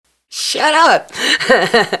Shut up.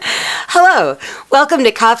 Hello. Welcome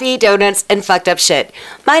to Coffee, Donuts, and Fucked Up Shit.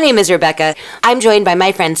 My name is Rebecca. I'm joined by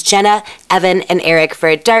my friends Jenna, Evan, and Eric for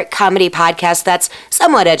a dark comedy podcast that's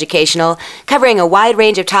somewhat educational, covering a wide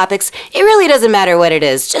range of topics. It really doesn't matter what it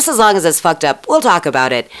is, just as long as it's fucked up, we'll talk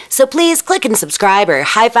about it. So please click and subscribe or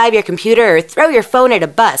high-five your computer or throw your phone at a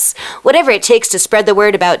bus. Whatever it takes to spread the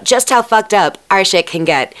word about just how fucked up our shit can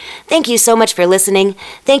get. Thank you so much for listening.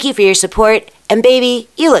 Thank you for your support. And baby,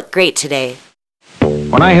 you look great today.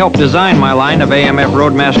 When I helped design my line of AMF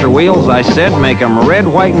Roadmaster wheels, I said make them red,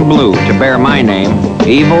 white, and blue to bear my name,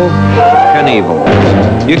 Evel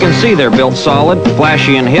Knievel. You can see they're built solid,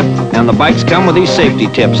 flashy, and hip, and the bikes come with these safety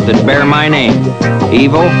tips that bear my name,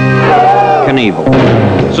 Evel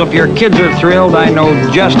Knievel. So if your kids are thrilled, I know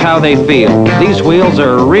just how they feel. These wheels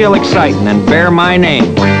are real exciting and bear my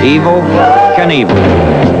name, Evel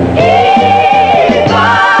Knievel.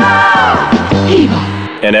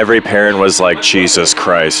 And every parent was like, Jesus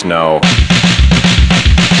Christ, no.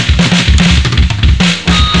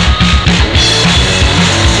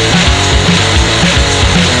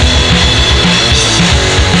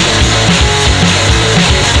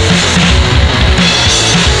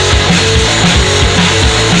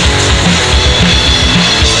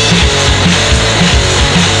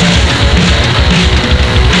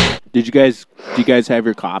 Do you guys have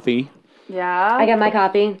your coffee? Yeah. I got my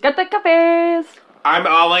coffee. Got the coffees. I'm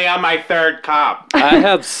only on my third cup. I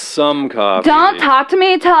have some coffee. Don't talk to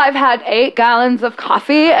me till I've had 8 gallons of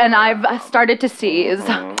coffee and I've started to seize.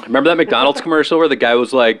 Remember that McDonald's commercial where the guy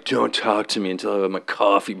was like, "Don't talk to me until I have my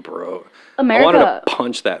coffee, bro." America. I wanted to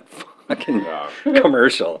punch that fucking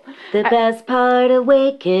commercial. The best part of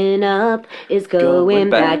waking up is going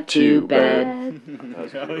back to bed.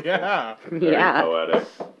 Yeah. Yeah. Poetic.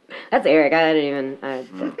 That's Eric.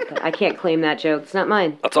 I can't claim that joke. It's not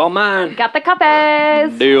mine. That's all mine. Got the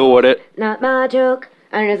coffees. Deal with it. Not my joke.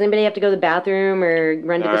 I don't know. Does anybody have to go to the bathroom or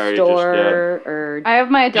run to No, the you store just or? I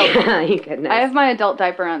have my adult. You goodness. I have my adult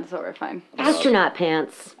diaper on, so we're fine. astronaut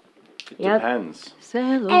pants. It Yep. depends.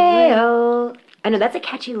 Ayo. I know that's a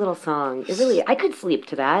catchy little song. It really. I could sleep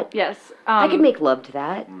to that. Yes. I could make love to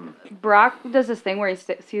that. Brock does this thing where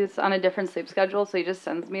he's on a different sleep schedule, so he just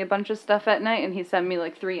sends me a bunch of stuff at night, and he sent me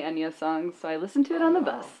like 3 Enya songs, so I listen to it on the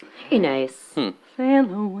bus. Very nice. Sail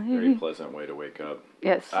away. Very pleasant way to wake up.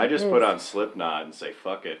 Yes. I just put on Slipknot and say,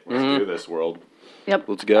 fuck it, let's do this, world.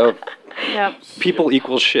 Let's go. Yep. People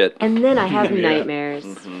equal shit. And then I have nightmares.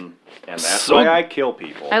 And that's So- why I kill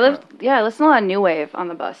people. I listen to a lot of new wave on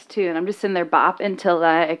the bus too, and I'm just sitting there bopping till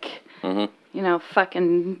like,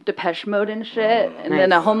 fucking Depeche Mode and shit, and then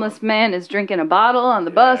a Nice. homeless man is drinking a bottle on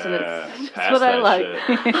the bus, and it's just pass what I that like.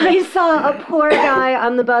 shit. I saw a poor guy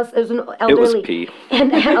on the bus. It was an It was elderly, pee.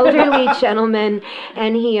 an elderly gentleman,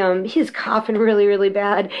 and he's coughing really, really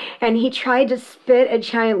bad. And he tried to spit a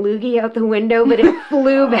giant loogie out the window, but it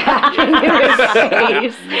flew back into his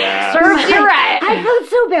face. Yeah. Serves you right. I felt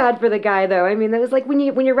so bad for the guy, though. I mean, that was like when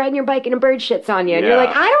you're riding your bike and a bird shits on you, and you're Yeah.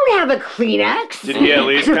 like, I don't have a Kleenex. Did he at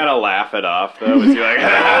least kind of laugh it off, though? Was he like,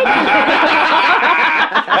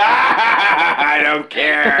 I don't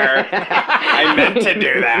care. I meant to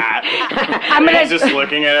do that. He's just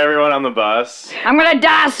looking at everyone on the bus. I'm gonna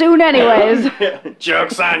die soon, anyways.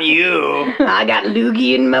 Joke's on you. I got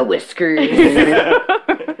loogie in my whiskers.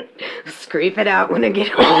 Scrape it out when I get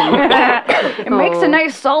home. It makes a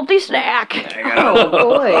nice salty snack. Oh,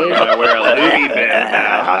 boy. Gotta wear a loogie bin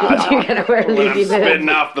now. You gotta wear a When I'm loogie spitting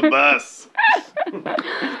bin. off the bus.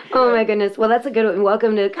 Oh my goodness. Well, that's a good one.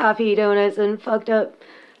 Welcome to Coffee, Donuts, and Fucked Up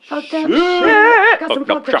Shit. Got some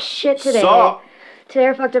fucked up shit today. Sup? Today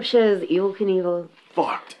our fucked up shit is Evel Knievel.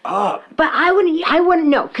 Fucked up. But I wouldn't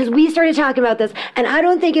know, because we started talking about this, and I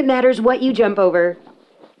don't think it matters what you jump over.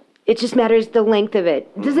 It just matters the length of it.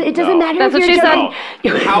 It doesn't No. matter That's if what you're she jumping.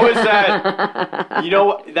 How is that? You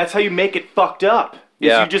know, that's how you make it fucked up. Is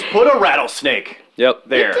Yeah. you just put a rattlesnake Yep.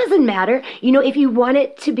 there. It doesn't matter. You know, if you want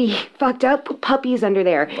it to be fucked up, put puppies under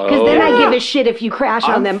there. Because then I give a shit if you crash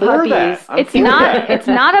on them for puppies. that. I'm It's for not. that. It's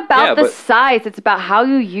not about Yeah, the but- size. It's about how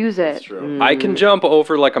you use it. That's true. I can jump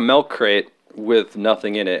over like a milk crate with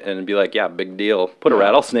nothing in it and be like, yeah, big deal. Put a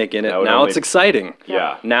rattlesnake in it. That would Now only- it's exciting.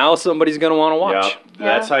 Yeah. Now somebody's going to want to Yeah. watch.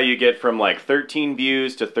 That's how you get from like 13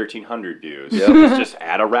 views to 1,300 views. Yep. Is just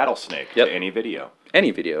add a rattlesnake Yep. to any video.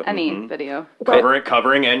 Any video. Any video,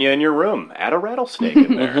 Covering Enya in your room. Add a rattlesnake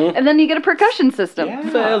in there. and then you get a percussion system.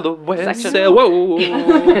 Sail away, Section. sail, whoa. Add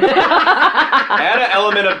an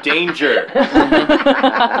element of danger.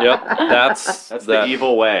 Yep. That's the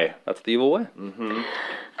evil way. That's the evil way.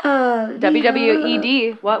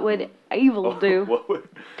 WWED. What would evil do? What would-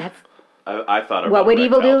 That's I thought about What would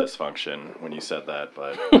evil erectile do? dysfunction when you said that,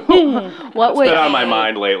 but What it's would been on my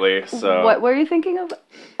mind lately. So What were you thinking of?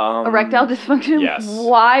 Erectile dysfunction? yes.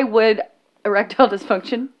 Why would erectile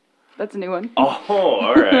dysfunction? That's a new one. Oh,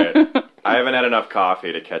 all right. I haven't had enough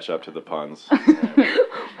coffee to catch up to the puns.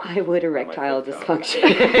 Why would erectile dysfunction?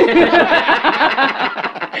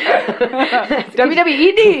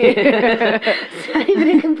 WWED. It's not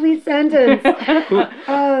even a complete sentence. Oh,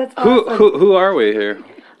 that's awesome. Who are we here?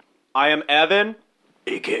 I am Evan,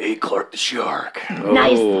 a.k.a. Clark the Shark.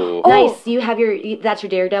 Nice. Oh. Nice. You have that's your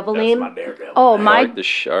Daredevil That's name? my daredevil. Oh, my. Like the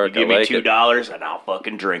shark. Give I me like it. $2 and I'll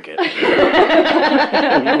fucking drink it.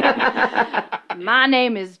 My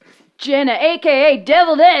name is Jenna, aka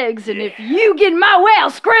Deviled Eggs, and if you get in my way, I'll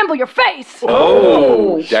scramble your face.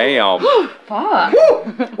 Oh, damn.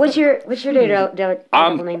 What's your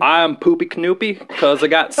Daredevil name? I'm Poopy Canoopy because I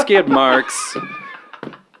got skid marks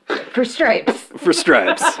For stripes. for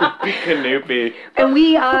stripes. Canoopy. And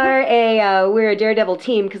we're a Daredevil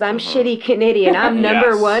team because I'm Shitty Kennedy and I'm number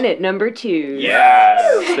Yes. 1 at number 2.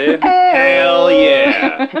 Yes. See? Hell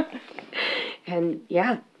yeah. And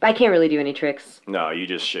yeah, I can't really do any tricks. No, you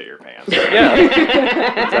just shit your pants. Yeah,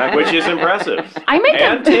 exactly. Which is impressive. I make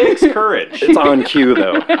And takes courage. It's on cue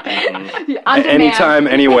though. on demand. Anytime,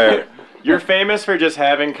 anywhere. You're famous for just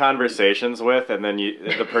having conversations with, and then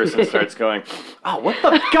the person starts going, "Oh, what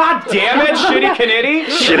the god damn it, Shitty Kennedy!"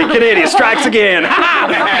 Shitty Canadian strikes again.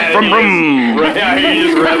 And From you room. just- Yeah, you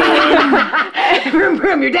just run away. Vroom,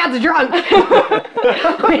 vroom, your dad's drunk.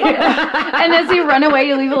 And as you run away,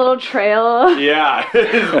 you leave a little trail. Yeah.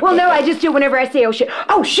 Well, no, I just do it whenever I say,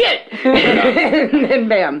 oh shit, and then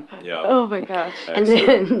bam. Yeah. Oh my gosh. And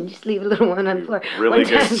then just leave a little one on the floor. Really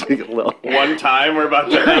One time- good. One time we're about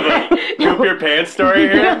to have a poop your pants story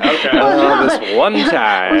here? Okay. This one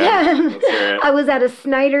time. Let's hear it. I was at a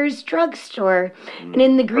Snyder's drugstore, and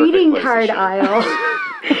in the greeting place to card shit. aisle,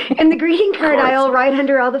 in the greeting card aisle, right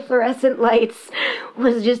under all the fluorescent lights,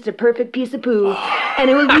 was just a perfect piece of poo. And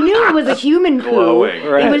we knew it was a human poo. Glowing.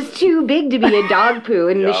 Right. It was too big to be a dog poo,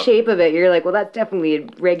 and the Yup. shape of it, you're like, well, that's definitely a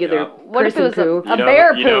regular Yup. What if it person was poo. a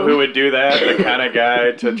bear You know poo? who would do that? The kind of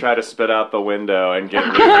guy to try to spit out the window and get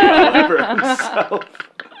really all over himself.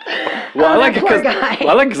 Well, I like it poor because guy.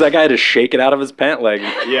 that guy had to shake it out of his pant leg.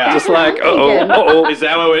 Yeah. Just like, Is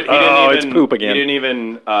that what he didn't Oh, even, it's poop again. He didn't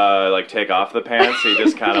even like take off the pants. He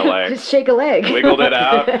just kind of like Just shake a leg. wiggled it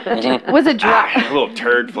out. Was it dry? A little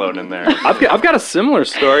turd floating in there. I've got a similar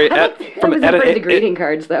story That was at part of the greeting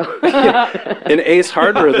cards, though. in Ace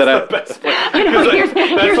Hardware that I Best place. I know,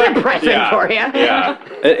 here's like- a present yeah, for you. Yeah.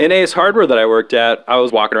 in Ace Hardware that I worked at, I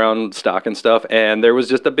was walking around stocking stuff, and there was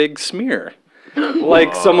just a big smear,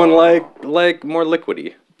 like someone like more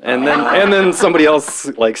liquidy, and then somebody else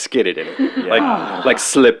like skidded in it, like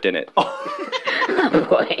slipped in it, Oh,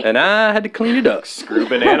 boy. and I had to clean it up. Screw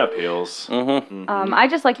banana peels. I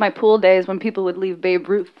just like my pool days when people would leave Babe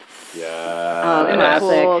Ruth Yeah. in the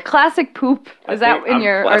Classic. pool. Classic poop. Is that think in I'm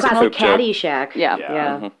your classic arsenal? poop joke. Caddyshack. Yeah.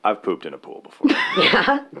 Yeah. I've pooped in a pool before.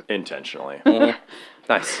 Yeah. Intentionally.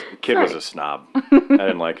 Nice. The kid was a snob. I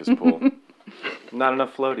didn't like his pool. Not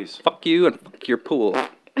enough floaties. Fuck you and fuck your pool.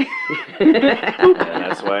 And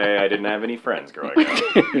that's why I didn't have any friends growing up.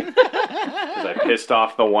 Because I pissed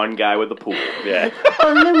off the one guy with the pool. Yeah.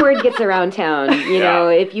 Well, and then word gets around town. You know,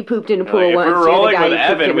 if you pooped in a pool Like, if once, we're you're the rolling guy with who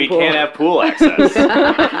pooped in Evan, a we pool. can't have pool access.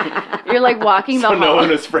 You're like walking the So no hall.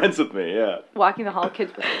 one is friends with me, yeah. Walking the hall,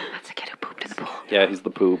 kids. That's a kid who pooped in the pool. Yeah, he's the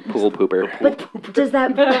pool pooper. But does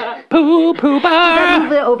that Pool pooper.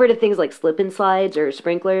 move it over to things like slip and slides or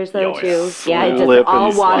sprinklers though Yo, too? it's Yeah, it does slip all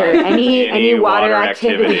and water. slide. Any water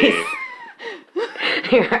activities.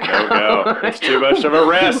 No go. It's too much of a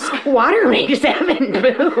risk. Water makes Evan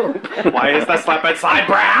poop. Why is the slip and slide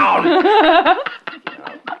brown?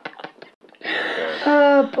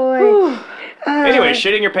 Oh boy. Anyway,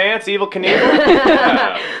 shitting your pants, Evil Knievel.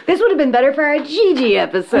 Yeah. This would have been better for our Gigi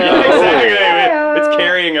episode. Exactly. It's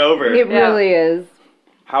carrying over. It really is.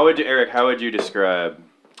 Eric, how would you describe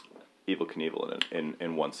Evil Knievel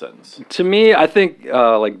in one sentence? To me, I think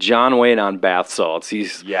like John Wayne on bath salts.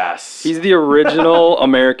 He's the original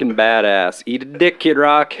American badass. Eat a dick, Kid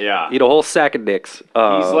Rock. Yeah. Eat a whole sack of dicks.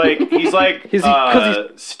 He's like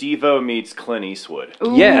He's- Steve-O meets Clint Eastwood.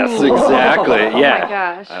 Yes, exactly. Oh Yeah. my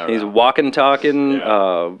gosh. I don't He's know. walking, talking,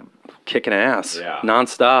 Yeah. kicking ass, Yeah.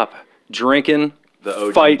 nonstop, drinking, The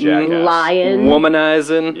OG fighting, jackass. Lying,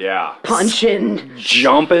 womanizing, Yeah. punching,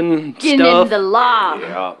 jumping, Getting stuff. in the law.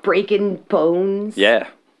 Yeah. breaking bones. Yeah.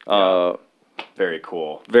 Very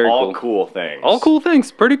cool. Very All cool. cool things. All cool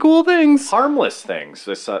things. Pretty cool things. Harmless things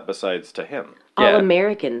besides to him. all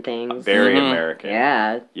American things. Very American.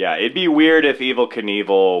 Yeah. Yeah, it'd be weird if Evil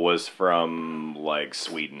Knievel was from, like,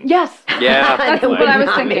 Sweden. Yes. Yeah. That's Like, what I was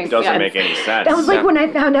Not thinking. makes Doesn't sense. make any sense. That was like when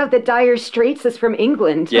I found out that Dire Straits is from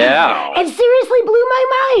England. Yeah. It seriously blew my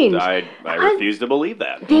mind. I refuse to believe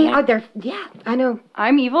that. They are there. Yeah, I know.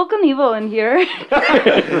 I'm Evil Knievel in here.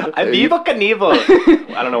 I'm Evil Knievel.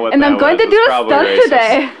 I don't know what And that I'm going was. to do It's a probably stunt racist.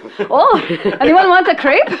 today. Oh, anyone want a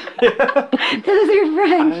crepe? Those are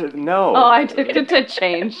French. No. Oh, I took it to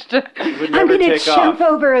changed. Would I'm never gonna take jump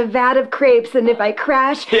off. over a vat of crepes, and if I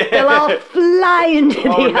crash, they'll all fly into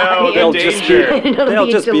Oh the no, audience. They'll the just danger. It'll They'll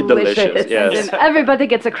be just be delicious. Yes. And everybody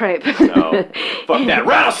gets a crepe. No. Fuck that.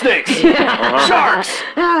 Rattlesnakes! Sharks!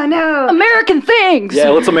 Oh no! American things. Yeah,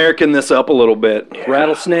 let's American this up a little bit.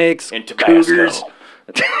 Rattlesnakes, And Tabasco. cougars.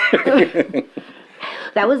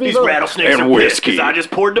 That was These evil. rattlesnakes And are whiskey. because I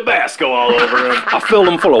just poured Tabasco all over them. I filled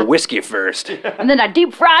them full of whiskey first. And then I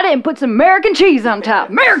deep fried it and put some American cheese on top.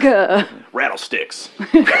 America. Rattlesticks.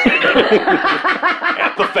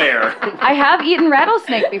 At the fair. I have eaten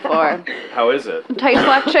rattlesnake before. How is it? Tastes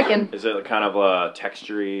like chicken. Is it kind of a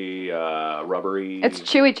textury, rubbery? It's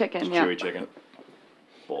chewy chicken. Yeah. Chewy chicken.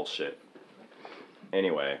 Bullshit.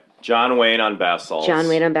 Anyway, John Wayne on bath salts. John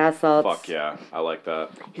Wayne on bath salts. Fuck yeah, I like that.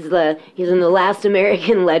 He's in the last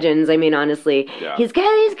American Legends. I mean, honestly, Yeah. he's kind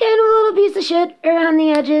of a little piece of shit around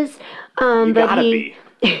the edges. You But gotta he,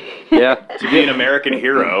 be Yeah. to be an American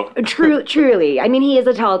hero. Truly. I mean, he is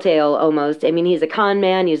a tall tale almost. I mean, he's a con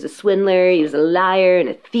man, he's a swindler, he's a liar and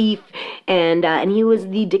a thief, and he was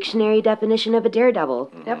the dictionary definition of a daredevil.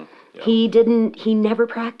 Yep. He never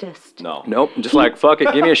practiced. No. Nope. Just like, fuck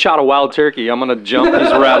it. Give me a shot of wild turkey. I'm going to jump these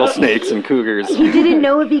rattlesnakes and cougars. He didn't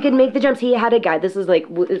know if he could make the jumps. He had a guy, this is like,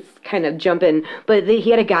 it's kind of jumping, but he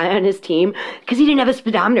had a guy on his team because he didn't have a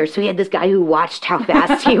speedometer, so he had this guy who watched how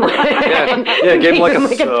fast he went. Yeah, gave him like a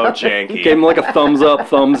So janky. Gave him like a thumbs up,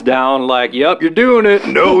 thumbs down, like, yep, you're doing it.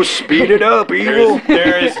 No, speed it up, evil.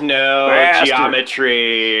 There is no Bastard.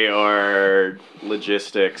 geometry or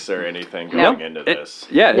logistics or anything going into this.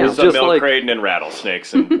 Yeah, It's it's a just milk like, crating and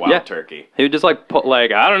rattlesnakes and wild Yeah. turkey. he would just like put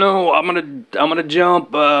like, I don't know, I'm gonna jump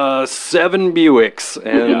 7 Buicks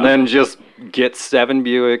and Yeah. then just get 7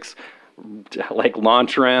 Buicks, like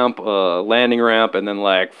launch ramp, landing ramp, and then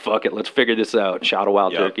like, fuck it, let's figure this out. Shot of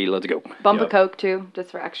wild Yep. turkey, let's go. Bump Yep. of Coke too, just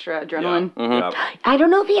for extra adrenaline. Yep. I don't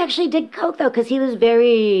know if he actually did coke though, because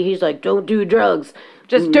he's like, don't do drugs.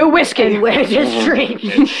 Just do whiskey. And wear just drink.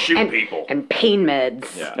 And shoot people. And pain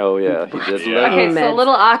meds. Yeah. Oh yeah, he did Yeah. that. Okay, so a meds.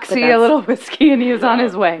 little oxy, that's- a little whiskey, and he was on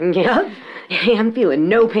his way. Yep. Hey, I'm feeling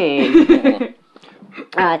no pain.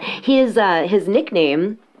 His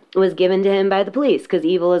nickname was given to him by the police because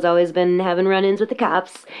Evil has always been having run-ins with the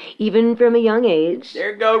cops, even from a young age.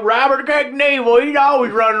 There goes Robert Knievel. He's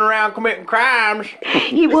always running around committing crimes.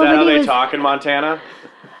 He, Is that how they talk in Montana?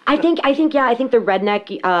 I think the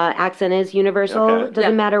redneck accent is universal. Okay. It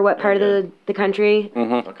doesn't matter what part of the country.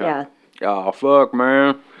 Okay. Yeah. Oh fuck,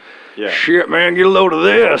 man. Yeah. Shit, man, get a load of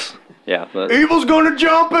this. Yeah. Evil's gonna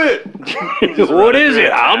jump it. What is it?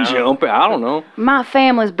 Yeah. I'll jump it. I don't know. My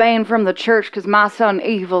family's banned from the church because my son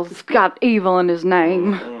Evil's got evil in his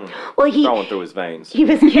name. Well, Throwing through his veins. he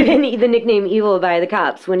was given the nickname Evil by the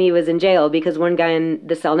cops when he was in jail because one guy in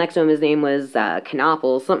the cell next to him, his name was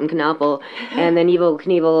Knopple, and then Evil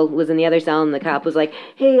Knievel was in the other cell, and the cop was like,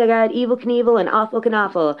 "Hey, I got Evil Knievel and Awful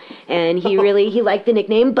Knopple," and he liked the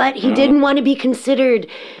nickname, but he didn't want to be considered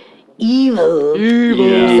evil. So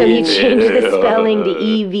he changed the spelling to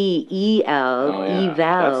Evel.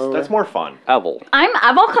 Evel. That's more fun. Evel. I'm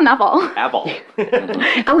Evil Knievel.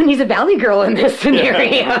 Evel. Oh, and he's a valley girl in this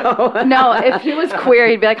scenario. No, if he was queer,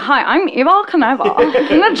 he'd be like, "Hi, I'm Evil Knievel.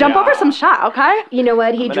 I'm gonna jump over some shot, okay?" You know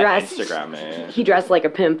what? He I'm an dressed. Instagram man. He dressed like a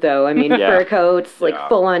pimp, though. I mean, Yeah. fur coats, like Yeah.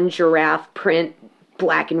 full-on giraffe print,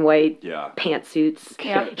 black and white Yeah. pantsuits.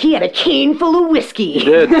 Yeah. He had a cane full of whiskey. He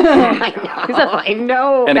did. I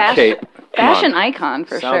know. And a Fashion- cape. Come on. Fashion icon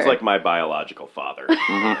for Sounds sure. like my biological father.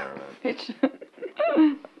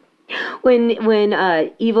 When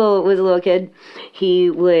Evil was a little kid, he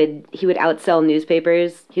would outsell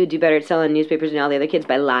newspapers. He would do better at selling newspapers than all the other kids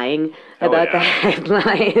by lying about yeah. the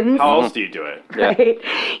headlines. How else do you do it? Yeah. Right?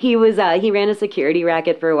 He ran a security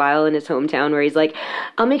racket for a while in his hometown where he's like,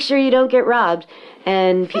 "I'll make sure you don't get robbed."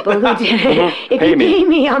 And people who did, if Pay you me. pay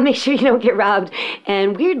me, I'll make sure you don't get robbed.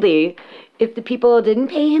 And weirdly, if the people didn't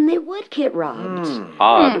pay him, they would get robbed.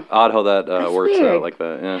 Odd how that works weird. out like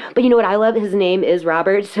that. Yeah. But you know what I love? His name is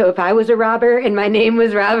Robert. So if I was a robber and my name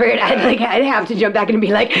was Robert, I'd have to jump back and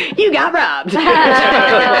be like, "You got robbed."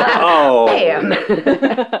 Oh, Bam.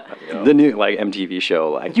 the new like MTV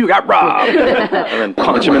show, like you got robbed, and then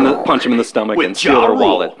punch him in the stomach With and steal Ja their Rule.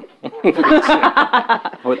 wallet.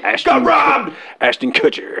 With Ashton. Got robbed! Ashton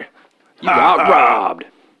Kutcher. You got robbed.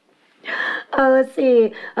 Let's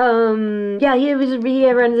see. Yeah, he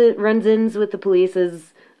runs ins with the police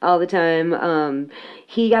all the time.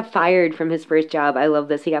 He got fired from his first job. I love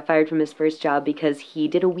this. He got fired from his first job because he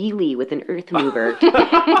did a wheelie with an earth mover.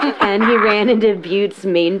 And he ran into Butte's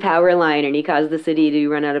main power line, and he caused the city to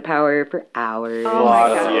run out of power for hours. Oh my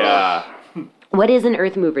God. Yeah. What is an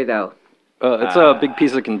earth mover, though? It's a big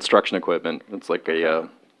piece of construction equipment. It's like a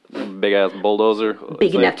big ass bulldozer.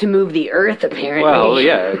 Big enough to move the earth, apparently. Well,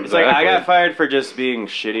 yeah. It's like I got fired for just being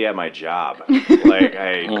shitty at my job. Like,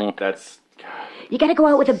 that's. You gotta go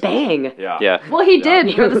out with a bang. Yeah. Yeah. Well, he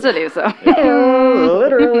did for the city, so.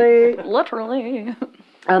 Literally. Literally.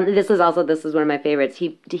 This is one of my favorites.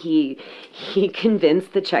 He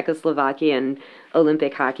convinced the Czechoslovakian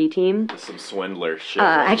Olympic hockey team. Some swindler shit.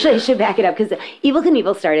 Actually, I should back it up because Evel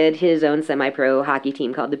Knievel started his own semi-pro hockey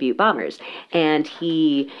team called the Butte Bombers, and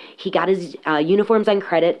he got his uniforms on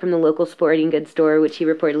credit from the local sporting goods store, which he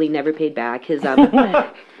reportedly never paid back. His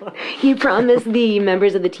he promised the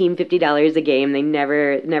members of the team $50 a game. They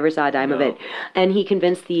never saw a dime of it, and he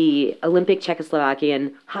convinced the Olympic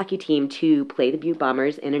Czechoslovakian hockey team to play the Butte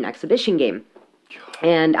Bombers in an exhibition game.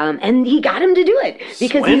 And he got him to do it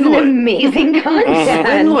because he's an amazing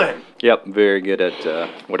content. Yep, very good at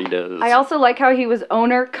what he does. I also like how he was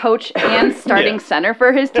owner, coach, and starting center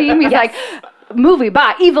for his team. He's like, movie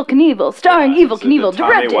by Evel Knievel, starring Evel Knievel,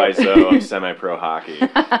 directed. Tommy Wiseau of semi-pro hockey.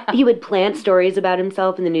 He would plant stories about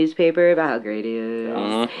himself in the newspaper about how great he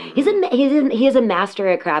is. He is a master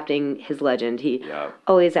at crafting his legend. He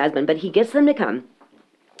always has been. But he gets them to come.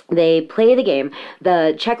 They play the game.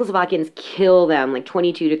 The Czechoslovakians kill them like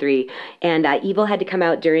 22-3. And Evel had to come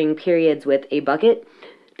out during periods with a bucket,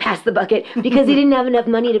 pass the bucket, because he didn't have enough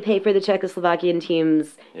money to pay for the Czechoslovakian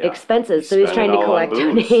team's expenses. So he was trying to collect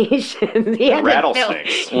donations. He had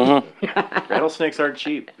rattlesnakes. Rattlesnakes aren't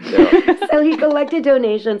cheap. So he collected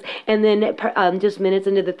donations. And then just minutes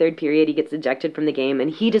into the third period, he gets ejected from the game.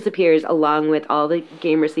 And he disappears along with all the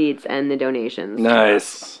game receipts and the donations.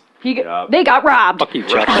 Nice. They got robbed. Fuck you,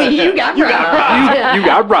 Czech. You got robbed. You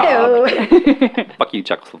got robbed. Fuck you,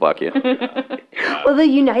 Czechoslovakia. Well, the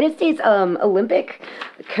United States Olympic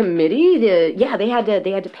Committee, they had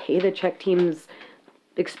to pay the Czech team's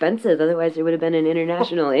expenses. Otherwise, there would have been an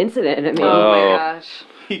international incident. I mean, Oh my gosh.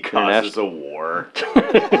 He causes a war,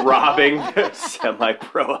 robbing the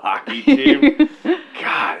semi-pro hockey team.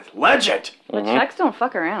 God, legend. The Czechs don't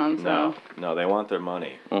fuck around, so. No, they want their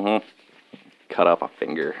money. Cut off a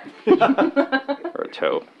finger. Or a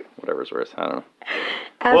toe. Whatever's worse. I don't know.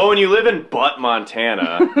 Well, when you live in Butte,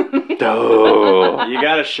 Montana, Oh. you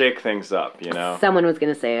gotta shake things up, you know? someone was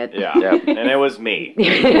going to say it. Yeah. And it was me.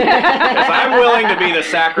 Because I'm willing to be the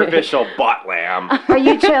sacrificial butt lamb. Are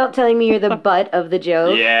you telling me you're the butt of the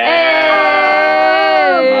joke? Yeah.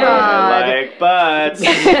 Oh, God. I like butts.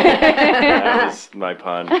 That was my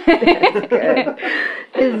pun.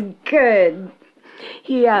 It's good.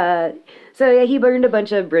 He burned a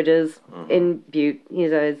bunch of bridges in Butte.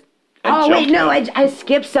 He's always. I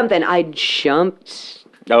skipped something. I jumped.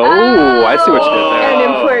 Oh, I see what you did there.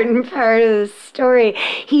 An important part of the story.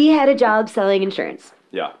 He had a job selling insurance.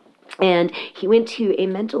 Yeah. And he went to a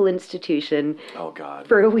mental institution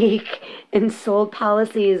for a week and sold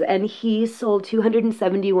policies, and he sold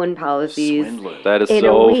 271 policies. Swindler. That is in a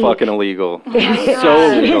so week. fucking illegal.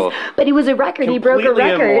 So illegal. But it was a record. He broke a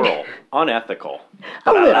Completely record. immoral. Unethical.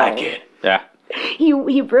 A little. I like it. Yeah.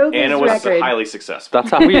 He broke And his it was record. highly successful.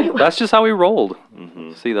 That's just how we rolled.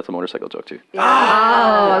 See, that's a motorcycle joke too.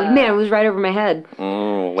 Oh man, it was right over my head.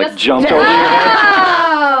 Oh, like jumped over your head.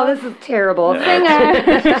 Oh, this is terrible.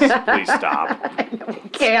 Please stop.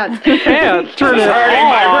 Can't. Can't turn it Hurting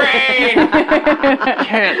my brain.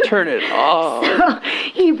 Can't turn it off.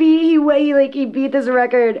 He beat this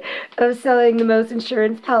record of selling the most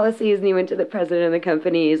insurance policies, and he went to the president of the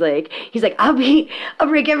company. He's like, I'll break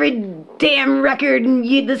every damn record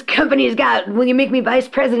this company's got. Will you make me vice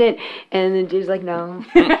president? And the dude's like, no.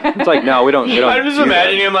 It's like, no, we don't. I'm just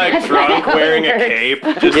imagining him like drunk, wearing a cape,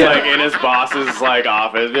 just like in his boss's like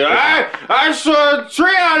office. I sold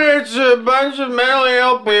 300 to a bunch of mentally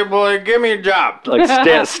ill people. Like, give me a job. Like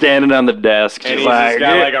standing on the desk, And just he's like,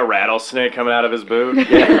 just got like a rattlesnake coming out of his boot.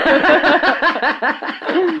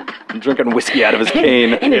 drinking whiskey out of his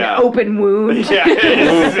cane. In an open wound. Yeah,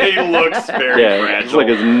 he looks very fragile. It's like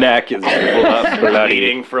his neck is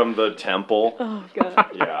bleeding from the temple. Oh, God.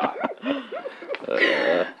 Yeah.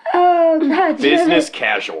 Oh, God. Business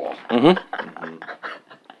casual.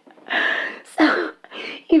 So,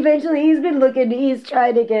 eventually he's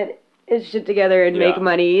trying to get his shit together and make Yeah.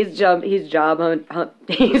 money. He's job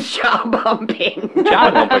humping. Job humping.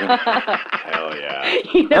 Hell yeah.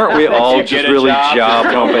 You know, Aren't we all You just get a really job, job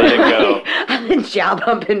let humping? it go. I've been job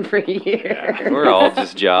humping for years. We're all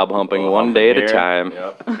just job humping one day at a time.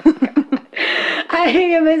 Yep. I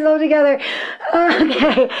get myself together.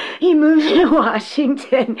 Okay, he moved to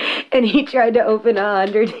Washington and he tried to open a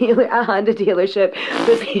Honda dealership,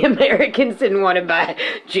 but the Americans didn't want to buy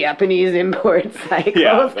Japanese import cycles.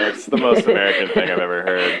 Yeah, that's the most American thing I've ever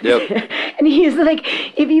heard. Yep. And he's like,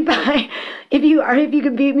 if you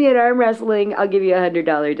can beat me at arm wrestling, I'll give you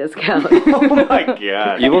 $100 discount. Oh my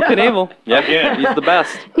god. Evil Knievel. Yeah, Yeah. he's the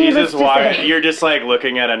best. He's Needless just to walking. say. You're just like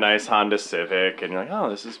looking at a nice Honda Civic, and you're like, "Oh,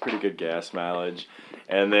 this is pretty good gas mileage."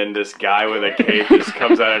 And then this guy with a cape just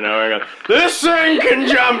comes out of nowhere and goes, "This thing can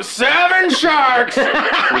jump 7 sharks,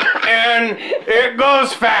 and it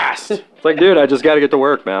goes fast." It's like, dude, I just got to get to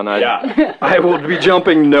work, man. Yeah. I will be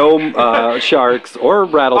jumping no sharks or I'll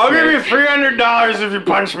rattlesnakes. give you $300 if you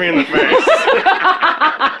punch me in the face.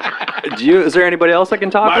 Is there anybody else I can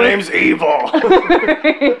talk My with? name's Evil.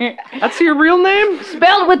 That's your real name?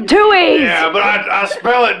 Spelled with 2 E's. Yeah, but I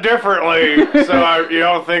spell it differently, so you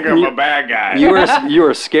don't think I'm a bad guy. You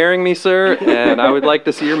are scaring me, sir, and I would like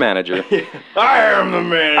to see your manager. I am the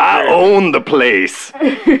manager. I own the place.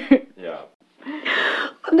 Yeah.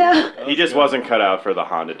 No. He just wasn't cut out for the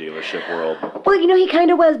Honda dealership world. Well, he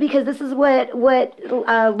kind of was, because this is what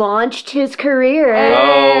launched his career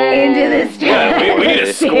into this. Yeah, we need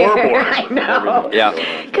a scoreboard. I know. Yeah.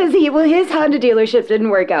 Because his Honda dealerships didn't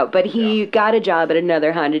work out, but he got a job at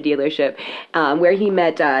another Honda dealership where he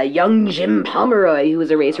met young Jim Pomeroy, who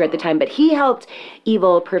was a racer at the time. But he helped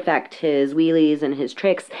Evil perfect his wheelies and his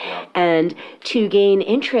tricks, and to gain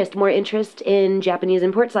more interest in Japanese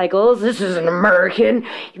import cycles. This is an American.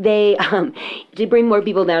 They to bring more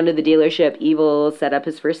people down to the dealership. Evil set up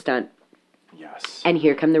his first stunt. Yes. And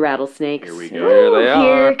here come the rattlesnakes. Here we go. There they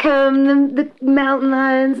Here are. come the mountain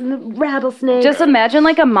lions and the rattlesnakes. Just imagine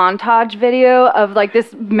like a montage video of like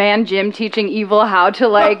this man Jim teaching Evil how to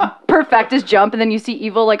like perfect his jump, and then you see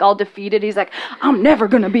Evil like all defeated. He's like, "I'm never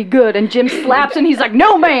gonna be good," and Jim slaps and he's like,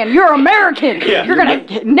 "No man, you're American. Yeah. You're gonna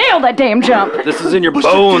nail that damn jump." This is in your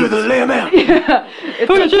bones. Take it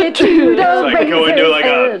to the It's like go into like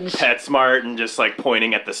a razor's edge. PetSmart and just like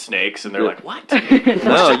pointing at the snakes, and they're like, "What?"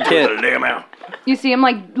 No, you can't. Lay 'em out. You see him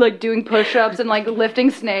like doing push-ups and like lifting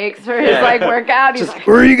snakes for his like workout. He's like,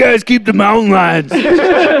 Where do you guys keep the mountain lions?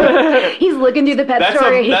 He's looking through the pet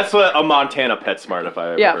store. That's what a Montana PetSmart if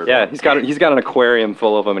I ever Yeah. heard. Yeah, of. he's got an aquarium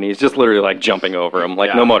full of them, and he's just literally like jumping over them, like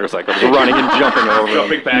Yeah. no motorcycle, just running and jumping over them.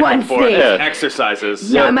 Jumping back One and forth. snake. Yeah.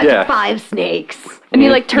 Exercises. Yeah, I'm at Yeah. 5 snakes. and he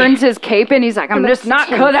like turns his cape and he's like, "I'm I'm just not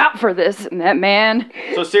upset. cut out for this." And that man,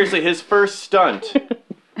 So seriously, his first stunt.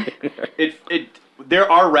 There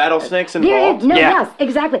are rattlesnakes Yeah, involved. no, Yeah. yes,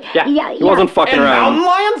 exactly. Yeah, he wasn't fucking And around. mountain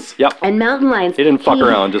lions. Yep, And mountain lions. he didn't fuck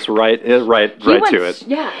around, just right he to went, it.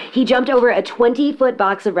 Yeah. He jumped over a 20-foot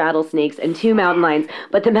box of rattlesnakes and 2 mountain lions,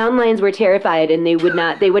 but the mountain lions were terrified and they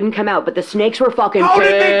wouldn't come out, but the snakes were fucking How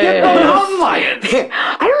did they get the pissed. mountain lions?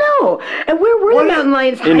 I don't know. And where were the mountain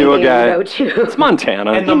lions He knew a hiding, guy. though, too? It's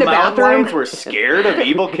Montana. And the In the mountain bathroom? lions were scared of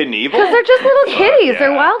Evil Knievel. Because they're just little kitties.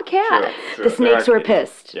 They're Yeah. wild cats. True. The snakes They're were kitties.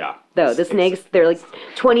 pissed. Yeah. Though the snakes, they're like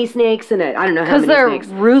 20 snakes and I don't know how Because many they're snakes.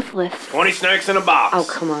 ruthless. 20 snakes in a box. Oh,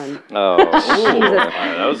 come on. Oh, Jesus.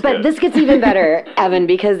 That was But good. this gets even better, Evan,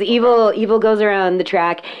 because Evil goes around the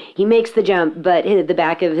track. He makes the jump, but the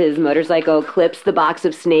back of his motorcycle clips the box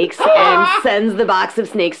of snakes and sends the box of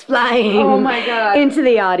snakes flying Oh my God. into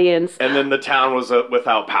the audience. And then the town was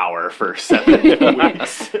without power for 7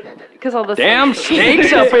 weeks. Because all the damn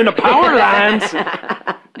snakes up in the power lines.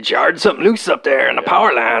 Jarred something loose up there in the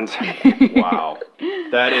power lines. Wow.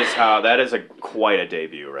 That is quite a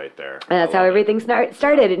debut right there. And that's how everything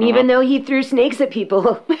started. And even though he threw snakes at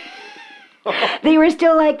people, they were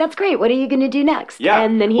still like, "That's great. What are you going to do next?" Yeah.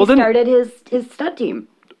 And then he Well, then- started his stunt team.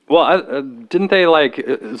 Well, didn't they like?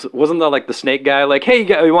 Wasn't the like the snake guy like, "Hey,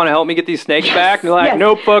 you want to help me get these snakes back?" And they're like, Yes.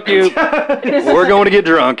 "Nope, fuck you. We're going to get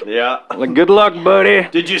drunk." Yeah. Like, good luck, buddy.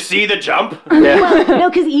 Did you see the jump? Yeah. No,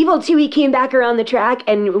 because Evil too. He came back around the track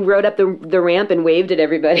and rode up the ramp and waved at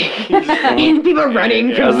everybody. And people running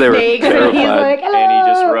from Because they were snakes, and he's terrified. like, "Hello." And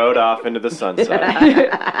he just rode off into the sunset.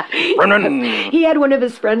 Run, run. He had one of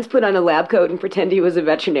his friends put on a lab coat and pretend he was a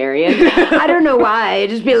veterinarian. I don't know why.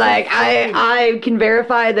 Just be like, I can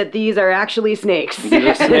verify that these are actually snakes. These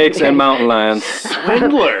are snakes and mountain lions.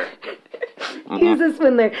 Swindler. He's a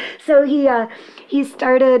swindler. So he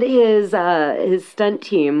started his stunt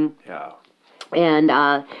team. Yeah. And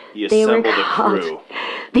He they were assembled a called. crew.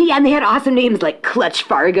 Yeah, and they had awesome names like Clutch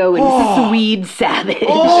Fargo and Swede Savage.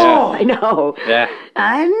 Oh! I know. Yeah.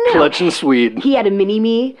 I know. Clutch and Swede. He had a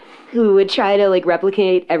mini-me who would try to like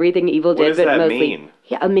replicate everything Evil did, does but that mostly mean?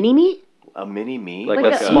 Yeah, a mini-me. A mini-me? Like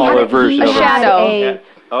Like a smaller version he of had shadow. Yeah.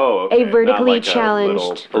 Oh, okay. a vertically Not like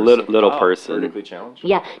challenged- a little Oh, person. Vertically challenged?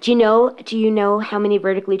 Yeah. Do you know how many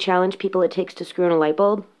vertically challenged people it takes to screw in a light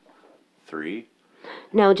bulb? 3?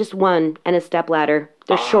 No, just one and a step ladder.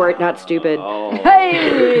 They're short, not stupid. Oh.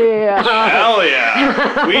 Hey! Hell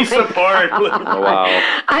yeah. We support. Oh, wow.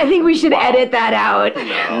 I think we should edit that out.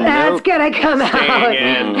 That's gonna come out.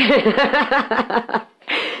 Staying in.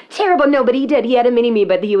 Terrible. No, but he did. He had a mini-me,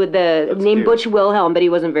 but he would named cute. Butch Wilhelm, but he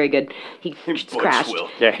wasn't very good. He just crashed. Will.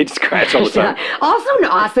 Yeah, he just crashed all the time. Also an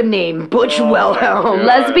awesome name, Butch Wilhelm.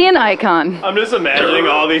 Lesbian icon. I'm just imagining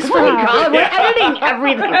all these God, we're editing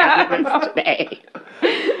everything out of this today.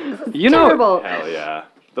 You know, Terrible. Hell yeah.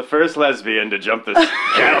 The first lesbian to jump this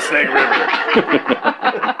Rattlesnake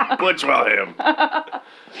River. Butch Wilhelm.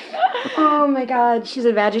 Oh my God, she's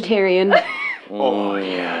a vegetarian. Oh,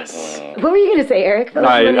 yes. What were you gonna say, Eric?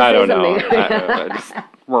 I You were gonna don't say know. something.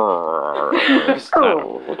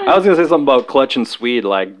 I was gonna say something about Clutch and Swede,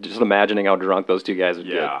 like just imagining how drunk those two guys would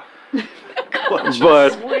Yeah. get. But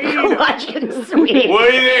Clutch and Sweet. What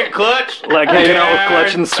do you think, Clutch? like hanging out with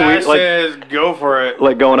Clutch and Swede, like says go for it.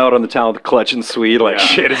 like going out on the town with Clutch and Swede, like Yeah.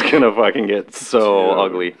 shit is gonna fucking get so Dude.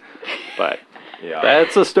 ugly. But Yeah.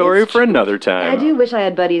 that's a story for another I time. do wish I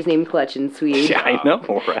had buddies named Clutch and Swede. Yeah, I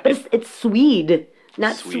know, right? It's Swede,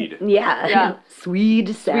 not Swede. Yeah.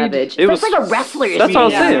 Swede Savage. It It's was like a wrestler. That's what I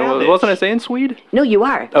was Yeah. saying. Wasn't I saying Swede? No, you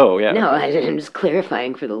are. Oh yeah. No, I'm just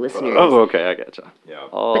clarifying for the listeners. Oh, okay, I gotcha. Yeah.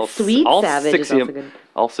 All, But Sweet all Savage six is of also them- good.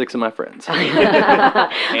 All 6 of my friends. And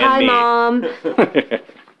Hi, me. Mom.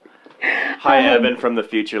 Hi, Evan from the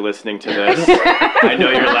future listening to this. I know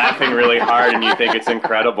you're laughing really hard and you think it's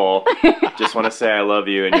incredible. Just want to say I love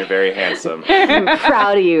you and you're very handsome. I'm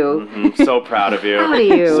proud of you. I'm so proud of you. Proud of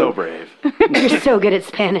you. So brave. You're so good at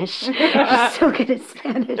Spanish. You're so good at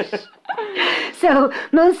Spanish. So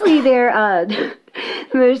mostly their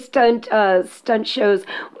stunt shows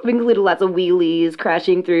included lots of wheelies,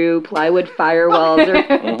 crashing through plywood firewalls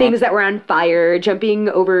or things that were on fire, jumping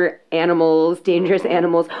over animals, dangerous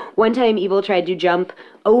animals. One time, Evil tried to jump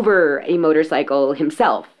over a motorcycle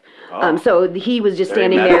himself. So he was just Very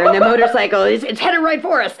standing metal. there, and the motorcycle it's headed right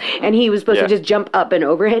for us, and he was supposed Yeah. to just jump up and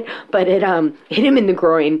over it, but it hit him in the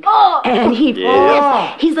groin, and he's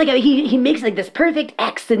like he makes like this perfect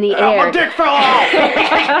X in the air, My dick fell off!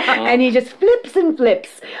 and he just flips and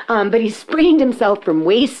flips, but he sprained himself from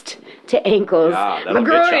waist to ankles. Yeah, My that'll get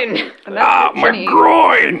groin, ya. And that's my when he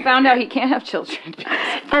groin! found out he can't have children.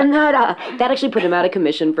 and that actually put him out of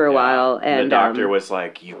commission for a while, and the doctor was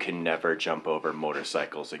like, you can never jump over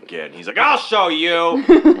motorcycles again. He's like, I'll show you.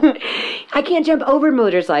 I can't jump over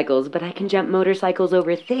motorcycles, but I can jump motorcycles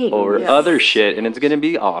over things. Or other shit, and it's gonna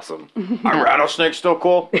be awesome. Are rattlesnakes still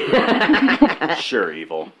cool? Sure,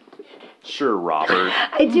 Evil. Sure, Robert.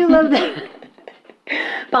 I do love that.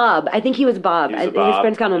 Bob. I think he was Bob. He was a His Bob.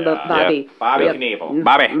 friends called him Yeah. Bobby. Bobby Yep. Knievel.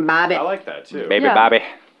 Bobby. Bobby. I like that too. Baby Yeah. Bobby.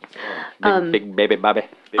 Big baby Bobby.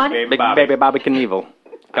 Big On- baby Big Bobby. baby Bobby Knievel.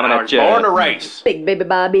 Coming I at was you. born to race. Big baby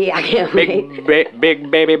Bobby. I can't wait. Big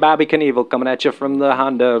baby Bobby Knievel coming at you from the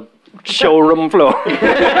Honda showroom floor. Come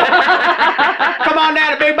on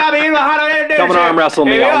down to Big Bobby. You know how to do Come and shit. arm wrestle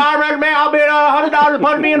me. If you arm wrestle me, I'll be $100 to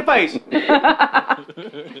punch me in the face.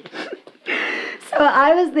 So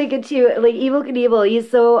I was thinking too, like Evil Knievel,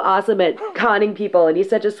 he's so awesome at conning people, and he's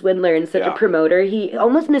such a swindler and such Yeah. a promoter. He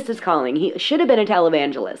almost missed his calling. He should have been a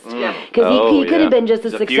televangelist because Oh, he could yeah. have been just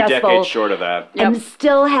as He's a few successful decades short of that. and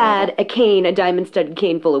still had a cane, a diamond-studded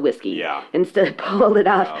cane full of whiskey. Yeah. and still pulled it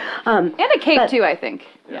off. And a cape, But- too, I think.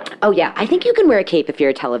 Oh yeah, I think you can wear a cape if you're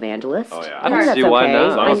a televangelist. Oh, yeah. I think I that's see why okay. not.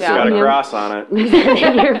 As long as it's Yeah. got a You know, cross on it.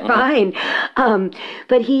 You're fine.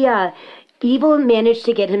 But Evil managed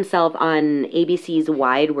to get himself on ABC's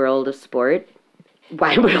Wide World of Sport.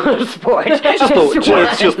 Wide World of Sport.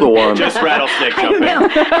 It's just the one. Just rattlesnake I don't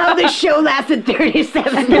jumping. know how the show lasted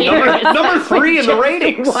 37 years. Number 3 in the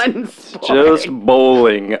ratings. One sport. Just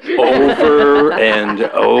bowling over and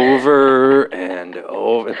over and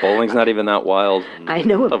over. Bowling's not even that wild. I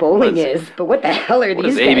know what What bowling is- is, but what the hell are What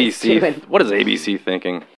these is guys ABC? doing? What is ABC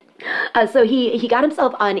thinking? So he got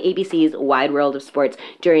himself on ABC's Wide World of Sports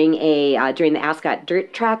during the Ascot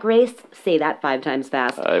dirt track race. Say that 5 times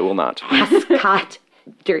fast. I will not. Ascot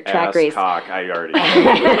dirt track Ass race. cock. I already.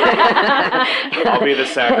 I'll be the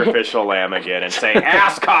sacrificial lamb again and say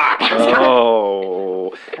ass cock. Oh.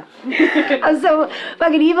 go. So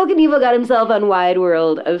fucking Evel Knievel got himself on Wide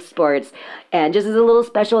World of Sports, and just as a little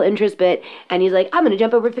special interest bit, and he's like, I'm gonna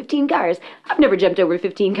jump over 15 cars. I've never jumped over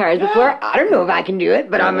 15 cars before. I don't know if I can do it,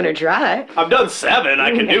 but I'm gonna try. I've done 7.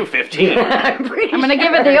 I can do 15. I'm gonna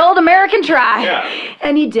give it the old American try. Yeah.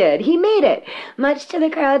 And he did. He made it, much to the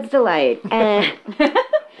crowd's delight. And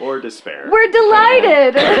Or despair. We're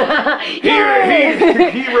delighted.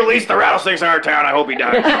 He released the rattlesnakes in our town. I hope he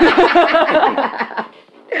dies.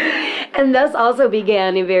 and thus also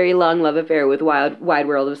began a very long love affair with Wide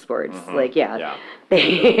World of Sports. Like, Yeah.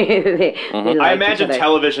 they I liked each imagine other.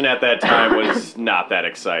 television at that time was not that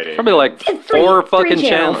exciting. Probably like three- 4 three fucking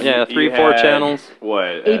channels. channels. Yeah, 3, You 4 had, channels.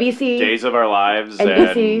 What? ABC, Days of Our Lives,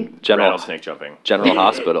 NBC, and General- rattlesnake jumping. General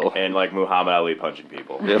Hospital. And like Muhammad Ali punching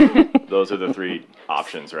people. Yep. Those are the 3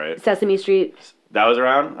 options, right? Sesame Street. That was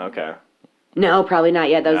around? Okay. No, probably not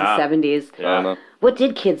yet. That was Yeah. the 70s. I don't know. What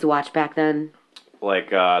did kids watch back then?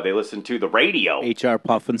 Like, they listened to the radio. HR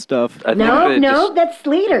Puff and stuff. I think No, they just- that's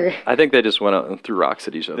later. I think they just went out and threw rocks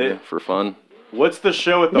at each other They- for fun. What's the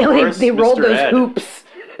show with the No, horse? they rolled Mr. those Ed. hoops.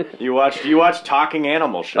 You watch Talking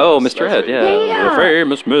Animal shows. Oh, Mr. That's Ed, what you- yeah. Yeah. The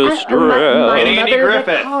famous Mr. My Ed. And Andy mother's a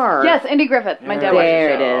Griffith. car. Yes, Andy Griffith. My dad watched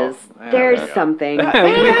There the it show. is. There's something. We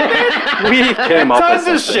came up Tons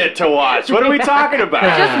with of something. shit to watch. What are we talking about?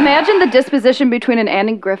 Just imagine the disposition between an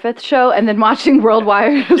Andy Griffith show and then watching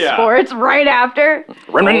Worldwide Yeah. Sports right after.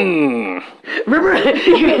 Run, run.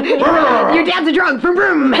 Your dad's a drunk. Vroom,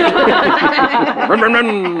 vroom. Run, run,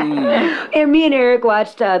 run. And me and Eric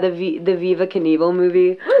watched the Viva Knievel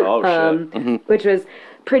movie, Oh, shit. which was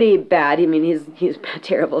pretty bad. I mean, he's a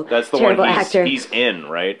terrible, That's the terrible one actor. he's in,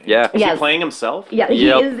 right? Yeah. Is Yes. he playing himself? Yeah,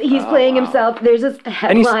 Yep. he's playing himself. There's this And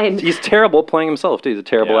headline. he's terrible playing himself, too. He's a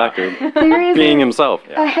terrible Yeah. actor. There is Being himself.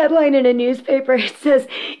 a headline in a newspaper. It says,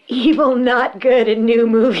 "Evil not good in new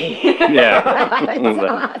movie."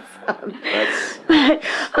 Yeah.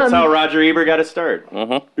 That's how Roger Ebert got his start.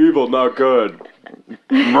 Evil, not good.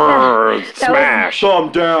 Smash.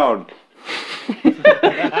 Thumb down.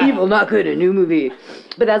 Evil not good in new movie.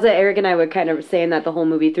 But that's what Eric and I were kind of saying that the whole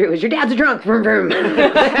movie through was your dad's a drunk. Vroom, vroom.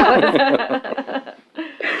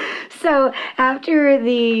 So after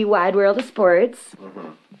the Wide World of Sports,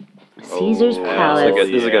 Caesar's Palace, This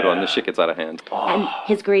is a good one. Yeah. This shit gets out of hand. and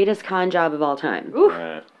his greatest con job of all time.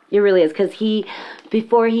 Right. It really is, because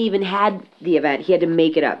before he even had the event, he had to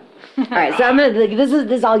make it up. All right, so I'm gonna.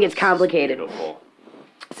 This all gets complicated. Beautiful.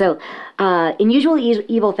 So, in usual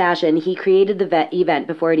evil fashion, he created the event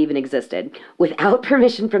before it even existed, without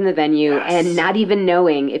permission from the venue, and not even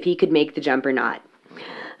knowing if he could make the jump or not.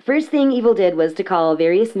 First thing Evil did was to call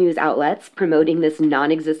various news outlets promoting this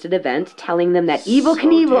non-existent event, telling them that Evil So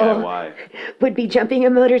Knievel DIY. would be jumping a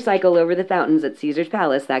motorcycle over the fountains at Caesar's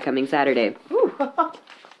Palace that coming Saturday.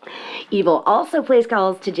 Evil also placed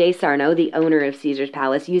calls to Jay Sarno, the owner of Caesar's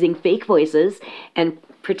Palace, using fake voices and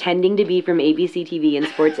pretending to be from ABC TV and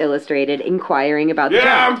Sports Illustrated, inquiring about the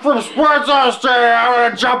Yeah, jump. I'm from Sports Illustrated. I'm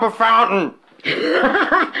gonna jump a fountain.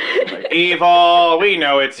 Like, Evil, we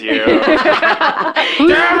know it's you.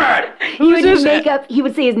 Damn it! He would make up. He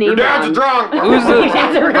would say his name Your dad's a wrong. drunk. Who's Your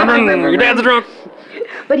dad's a drunk.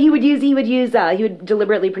 But he would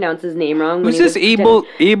deliberately pronounce his name wrong. when Who's he this was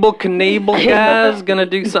Ebel Knievel guy's gonna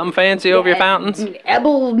do something fancy over your fountains?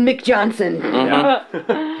 Ebel McJohnson.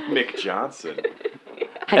 Mick Johnson.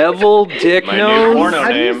 Evel Dick My new Nose? porno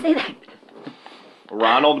How do you name. say that?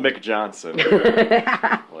 Ronald McJohnson.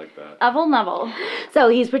 Like that. Evel Neville. So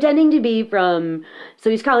he's pretending to be from. So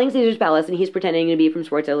he's calling Caesar's Palace, and he's pretending to be from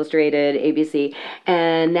Sports Illustrated, ABC,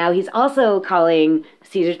 and now he's also calling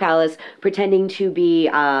Caesar's Palace, pretending to be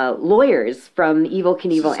lawyers from Evil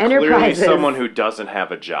Knievel Clearly Enterprises. someone who doesn't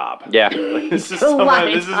have a job. Yeah. This is A lot someone.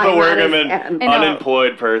 of This is the time work on of his an hands. I know.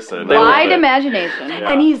 unemployed person. Wide imagination.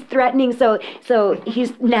 Yeah. And he's threatening. So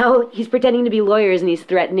he's pretending to be lawyers, and he's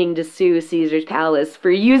threatening to sue Caesar's Palace for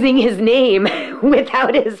using his name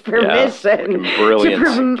without his permission fucking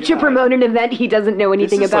brilliant. to promote an event he doesn't know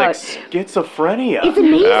anything This is about. like schizophrenia. It's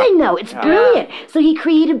amazing, though. It's brilliant. So he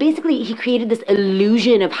created this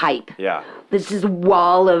illusion of hype. Yeah. This is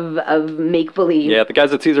wall of make believe. Yeah, the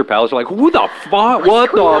guys at Caesar Palace are like, who the fuck?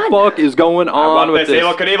 What the going on? fuck is going on Want with this this?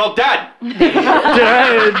 Evil Knievel dead?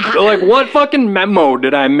 Like, what fucking memo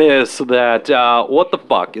did I miss that, what the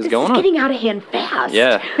fuck is This going is on? getting out of hand fast.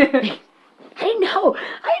 Yeah. I didn't know.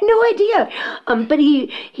 I had no idea. But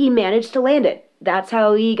he managed to land it. That's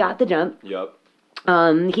how he got the jump. Yep.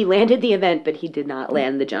 He landed the event, but he did not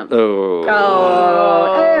land the jump. Oh.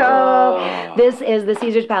 Oh. This is the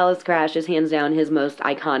Caesar's Palace crash is hands down his most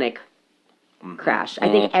iconic crash. I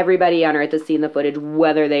think everybody on Earth has seen the footage,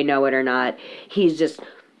 whether they know it or not. He's just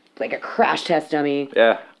like a crash test dummy.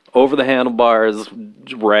 Yeah. Over the handlebars,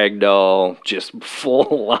 ragdoll, just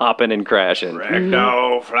full hopping and crashing.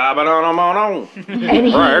 Ragdoll, flapping on a mono. And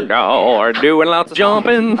he, Ragdoll are doing lots of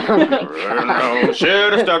jumping. Ragdoll,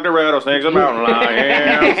 should have stuck to rattlesnakes and mountain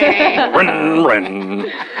lions.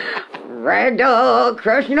 Run. Ragdoll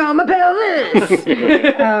crushing on my pelvis.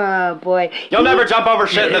 Oh boy. You'll never jump over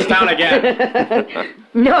shit in this town again.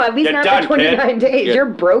 No, at least You're not done, for 29 kid. days. Yeah. You're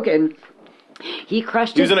broken. He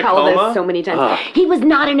crushed He was his in a pelvis coma? so many times. He was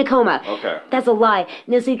not in a coma. Okay. That's a lie.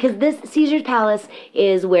 No, see, because this Caesar's Palace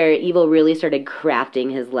is where Evil really started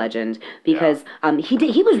crafting his legend. Because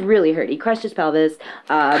he was really hurt. He crushed his pelvis.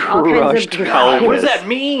 All kinds Crushed of pelvis. What does that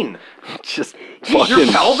mean? Just Your fucking.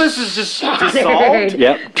 pelvis is just dissolved? It's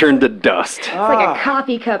Yep, turned to dust. like a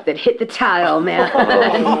coffee cup that hit the tile, man.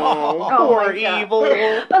 Poor evil.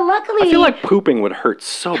 But luckily, I feel like pooping would hurt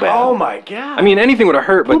so bad. Oh my god. I mean, anything would have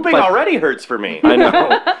hurt, but pooping already hurts for me. I know.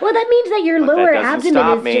 well, that means that your lower doesn't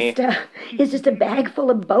stop abdomen me. is just a bag full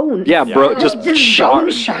of bones. Yeah, bro, just Just bone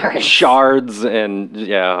shards. shards and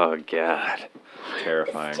yeah, oh god.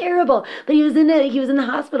 Terrifying. Terrible. But he was in the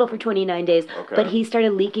hospital for 29 days. Okay. But he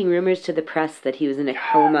started leaking rumors to the press that he was in a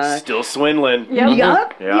coma. Still swindling.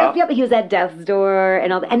 Yup. Yeah. Yep. He was at death's door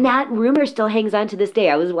and all that. And that rumor still hangs on to this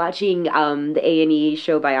day. I was watching the A&E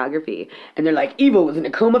show Biography, and they're like, Evil was in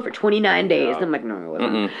a coma for 29 days. And I'm like, no, he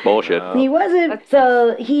wasn't. Bullshit. He wasn't.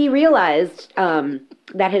 So he realized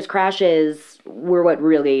that his crashes were what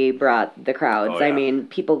really brought the crowds. Oh, yeah. I mean,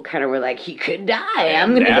 people kind of were like, he could die.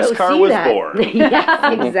 I'm going to go NASCAR see was that. born.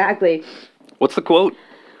 Yes, exactly. What's the quote?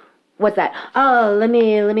 What's that? Oh, let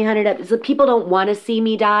me hunt it up. So people don't want to see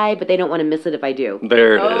me die, but they don't want to miss it if I do.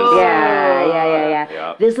 There it is. Yeah.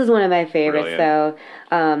 Yeah. This is one of my favorites, Brilliant.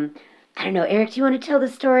 though. I don't know, Eric, do you want to tell the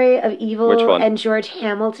story of Evil Which one? and George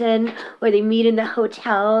Hamilton, where they meet in the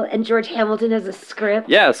hotel, and George Hamilton has a script?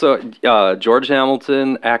 Yeah, so George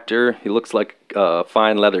Hamilton, actor, he looks like a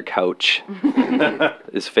fine leather couch.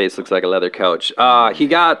 His face looks like a leather couch. He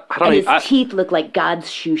got, I don't And his know. teeth look like God's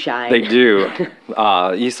shoe shine. They do.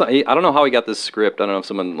 I don't know how he got this script. I don't know if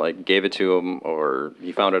someone like gave it to him or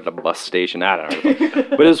he found it at a bus station. I don't know.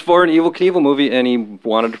 But it was for an Evel Knievel movie, and he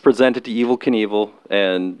wanted to present it to Evel Knievel,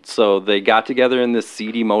 and so they got together in this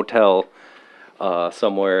seedy motel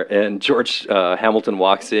somewhere, and George Hamilton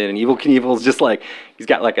walks in, and Evel Knievel's just like, he's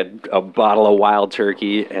got like a bottle of Wild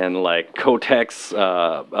Turkey and like Kotex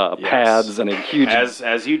pads and a huge...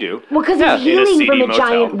 As you do. Well, because Yeah. he's In a healing seedy from a motel.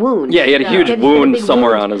 giant wound. Yeah, he had a huge He had a wound big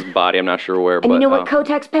somewhere wound. on his body. I'm not sure where, And but you know what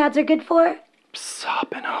Kotex pads are good for?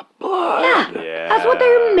 sopping up blood. Yeah, that's what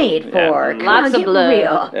they're made for. Come Lots on, of get blood.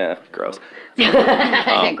 real. Yeah, gross.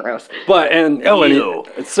 Gross. But and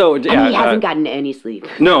so yeah, And he hasn't gotten any sleep.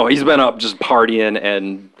 no, he's been up just partying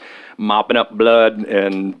and mopping up blood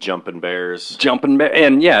and Jumping bears. jumping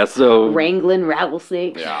and yeah. So Wrangling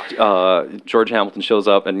rattlesnakes. George Hamilton shows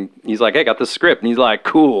up and he's like, "Hey, I got this script," and he's like,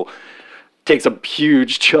 "Cool." Takes a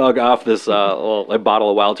huge chug off this little bottle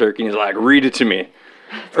of Wild Turkey, and he's like, "Read it to me."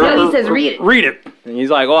 No, he says, "Read it." Read it. And he's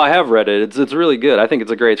like, "Oh, I have read it. It's really good. I think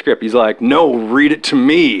it's a great script." He's like, "No, read it to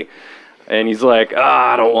me." And he's like,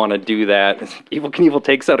 I don't want to do that. Evel Knievel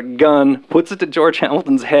takes out a gun, puts it to George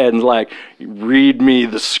Hamilton's head, and is like, read me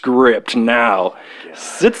the script now.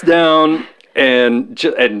 Sits down, and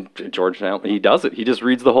George Hamilton, he does it. He just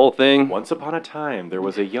reads the whole thing. Once upon a time, there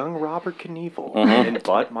was a young Robert Knievel Mm-hmm. in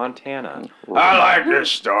Butte, Montana. I like this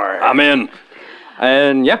story. I'm in.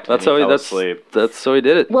 And yeah, that's how he fell asleep. that's so he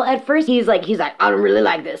did it. Well, at first he's like, I don't really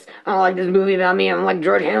like this. I don't like this movie about me. I'm like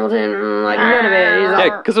George Hamilton. I'm like none of it. He's Yeah,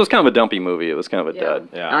 like, because it was kind of a dumpy movie. It was kind of a dud.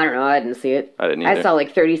 Yeah. I don't know. I didn't see it. I didn't I either. saw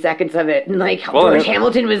like 30 seconds of it, and like Well, George yeah.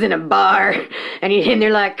 Hamilton was in a bar, and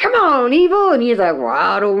they're like, "Come on, Evil," and he's like, "Well,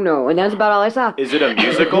 I don't know," and that's about all I saw. Is it a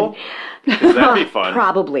musical? 'Cause that'd be fun.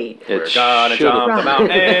 Probably. We're It gonna should've- jump the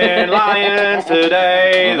mountain lions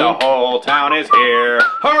today. The whole town is here.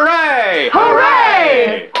 Hooray!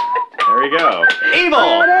 Hooray! There we go. Evil!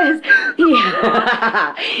 There it is.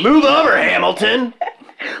 Yeah. Move over, Hamilton!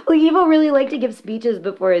 Well, Evil really liked to give speeches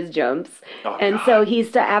before his jumps, Oh, and God.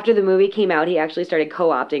 so after the movie came out, he actually started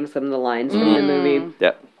co-opting some of the lines from the movie.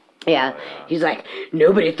 Yeah. Yeah, he's like,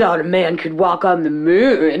 nobody thought a man could walk on the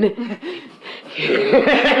moon.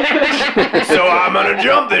 So I'm gonna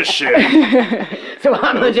jump this shit. So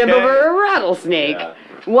I'm gonna jump Okay. over a rattlesnake. Yeah.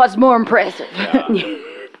 What's more impressive?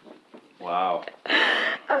 Wow.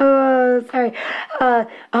 Oh, sorry.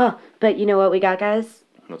 But you know what we got, guys?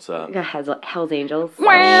 What's that? We got Hell's Angels. Shit. We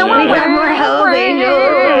got more Hell's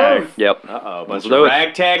Angels. Yep. Uh-oh, bunch Let's of do it.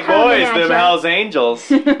 ragtag Hell boys, yeah, them Jack. Hells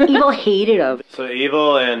Angels. Evil hated them. So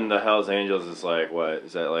Evil and the Hells Angels is like, what?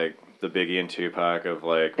 Is that like the Biggie and Tupac of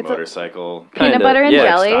like motorcycle Peanut Kinda, butter and yeah.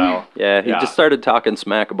 jelly. style. Yeah, he Yeah. just started talking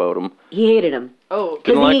smack about him. He hated him. Oh,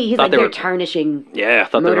 Didn't Because he's thought like, they they're were- tarnishing Yeah, I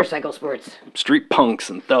thought they were motorcycle sports. street punks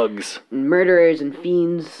and thugs. And murderers and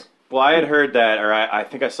fiends. Well, I had heard that, or I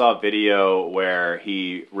think I saw a video where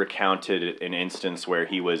he recounted an instance where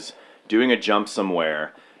he was doing a jump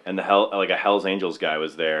somewhere, and a Hell's Angels guy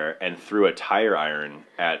was there and threw a tire iron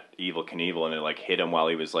at Evel Knievel, and it like hit him while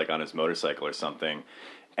he was like on his motorcycle or something,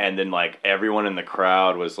 and then like everyone in the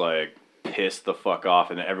crowd was like pissed the fuck off,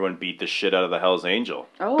 and everyone beat the shit out of the Hell's Angel.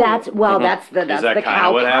 oh. That's that's the that the kinda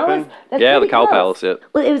cow what palace. happened? That's Yeah, the pretty Cow close. Palace, yeah.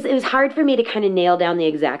 Well, it was hard for me to kind of nail down the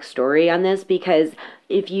exact story on this because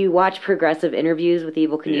if you watch progressive interviews with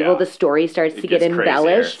Evel Knievel, Yeah. the story starts to get gets crazier.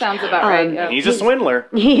 embellished. Sounds about right. Um, Yeah. And he's a swindler.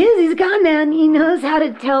 He is. He's a con man. He knows how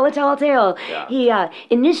to tell a tall tale. Yeah.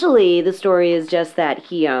 He initially the story is just that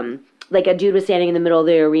he like a dude was standing in the middle of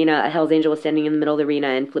the arena, a Hell's Angel was standing in the middle of the arena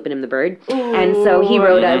and flipping him the bird, and so he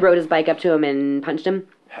rode his bike up to him and punched him.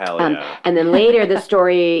 Hell yeah. And then later the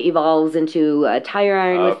story evolves into a tire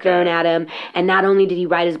iron was Okay. thrown at him, and not only did he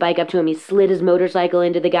ride his bike up to him, he slid his motorcycle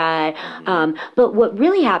into the guy. But what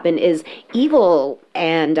really happened is Evil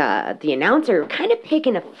and the announcer were kind of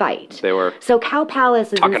picking a fight. They were. So Cow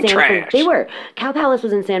Palace is Talking in San Francisco. trash. They were. Cow Palace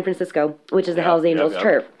was in San Francisco, which is the Hell's Angels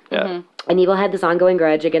turf. Yeah. And Evil had this ongoing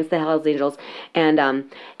grudge against the Hell's Angels,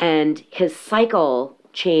 and his cycle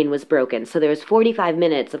chain was broken. So there was 45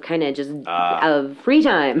 minutes of kind of just of free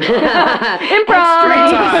time. Improv.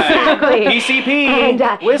 Exactly. PCP,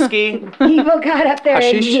 And, whiskey. Evil got up there and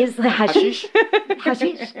Hashish? he's hashish.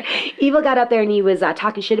 Hashish. Evil got up there and he was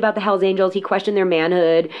talking shit about the Hell's Angels. He questioned their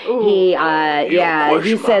manhood. He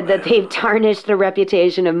said that they've tarnished the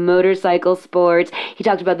reputation of motorcycle sports. He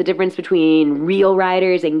talked about the difference between real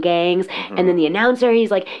riders and gangs. And then the announcer,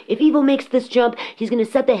 he's like, if Evil makes this jump, he's going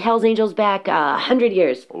to set the Hell's Angels back 100 years.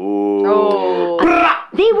 Oh.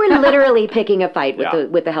 They were literally picking a fight Yeah.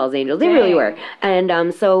 with the Hell's Angels. They really were.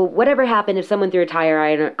 And so whatever happened, if someone threw a tire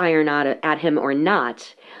iron at him or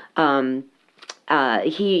not,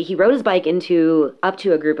 he rode his bike up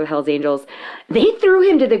to a group of Hell's Angels. They threw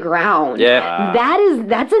him to the ground. Yeah.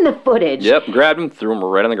 That's in the footage. Yep, grabbed him, threw him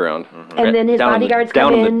right on the ground. And then his Down in the- bodyguards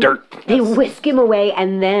down come in in. the dirt. They whisk him away,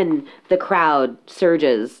 and then the crowd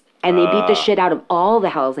surges. And they beat the shit out of all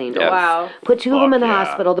the Hell's Angels. Yeah. Wow. Put two of them in the yeah.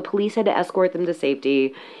 hospital. The police had to escort them to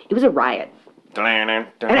safety. It was a riot. And And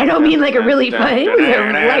I don't mean like a really fun, it was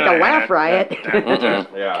like a laugh riot.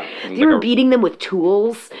 Yeah. They were beating them with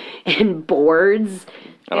tools and boards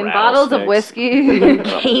And bottles of rattlesnakes. whiskey. and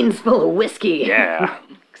canes full of whiskey. Yeah.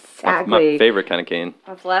 Exactly. My favorite kind of cane.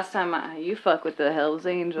 That's the last time you fuck with the Hell's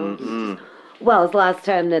Angels. Well, it's the last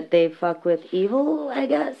time that they fuck with Evil, I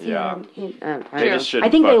guess. Yeah. I They don't just know. shouldn't I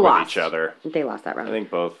think fuck they with lost. each other. They lost that round. I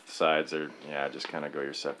think both sides are, just kind of go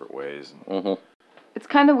your separate ways. It's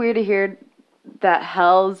kind of weird to hear that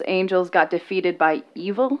Hell's Angels got defeated by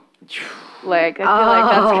evil. Like, I feel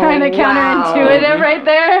like that's kind of wow. counterintuitive right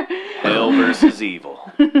there. Hell versus evil.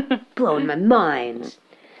 Blowing my mind.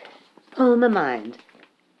 Blowing my mind.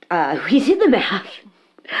 We did the math.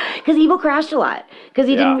 Because Evil crashed a lot. Because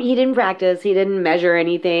he didn't practice. He didn't measure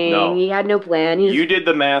anything. No. He had no plan. He You did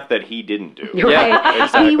the math that he didn't do. Right. Yeah,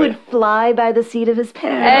 exactly. He would fly by the seat of his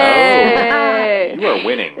pants. Hey. You are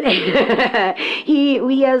winning.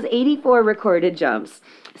 He has 84 recorded jumps.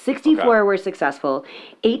 64 Okay. were successful.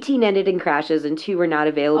 18 ended in crashes and 2 were not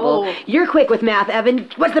available. Oh. You're quick with math, Evan.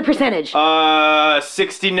 What's the percentage?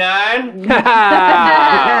 69?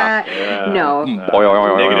 No.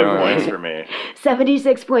 Negative points for me.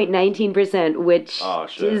 76.19%, which Oh,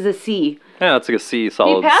 shit. is a C. Yeah, it's like a C,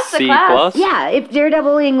 solid passed the C class. plus. Yeah, if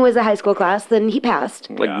daredeviling was a high school class, then he passed.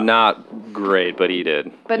 Like Yeah. not great, but he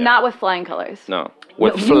did. But not with flying colors. No.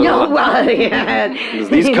 With No, well, yeah.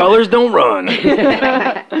 these colors don't run.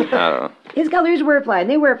 I don't know. His colors were flying.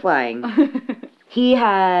 They were flying. He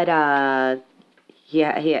had he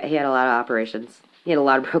had a lot of operations. He had a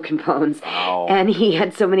lot of broken bones. Wow. And he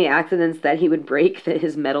had so many accidents that he would break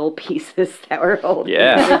his metal pieces that were holding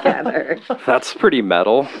Yeah. together. That's pretty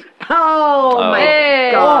metal. Oh, my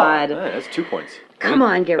Hey. God. That's 2 points. Come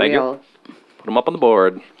on, get Thank you. real. Put them up on the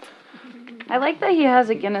board. I like that he has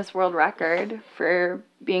a Guinness World Record for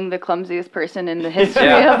being the clumsiest person in the history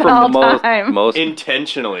Yeah, of for all most time.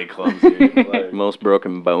 Intentionally clumsy. Like, most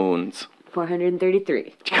broken bones.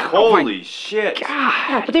 433. holy shit.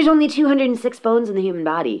 Yeah, but there's only 206 bones in the human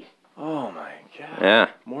body. Oh my god. Yeah,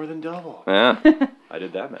 More than double. yeah. I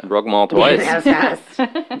did that math. Broke them all twice. That was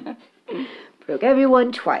fast. Broke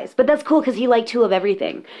everyone twice. But that's cool because he liked two of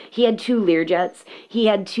everything. He had two Learjets. He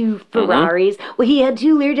had two Ferraris. Well, he had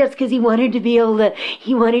two Learjets because he wanted to be able to,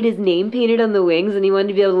 he wanted his name painted on the wings and he wanted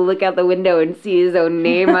to be able to look out the window and see his own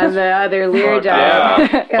name on the other Learjet.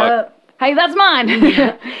 Yeah. Hey, that's mine.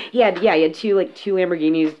 He had two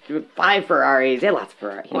Lamborghinis, 5 Ferraris. He had lots of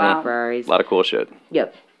Ferraris. Wow. Ferraris. A lot of cool shit.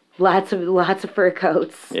 Yep. Lots of fur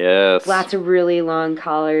coats. Yes. Lots of really long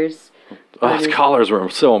collars. Oh, his collars were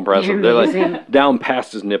so impressive. They're Amazing. like down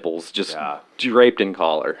past his nipples, just draped in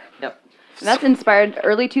collar. Yep. And that's inspired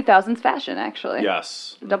early 2000s fashion, actually.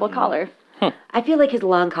 Yes. Double collar. I feel like his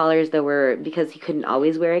long collars though were because he couldn't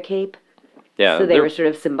always wear a cape, Yeah. so they were sort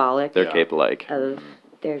of symbolic they're cape-like. of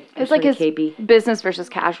their. It's like his capey. business versus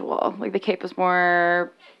casual. Like the cape was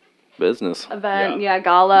more Business. event,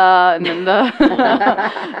 gala, and then the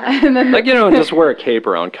and then Like, just wear a cape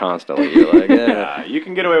around constantly. You're like, You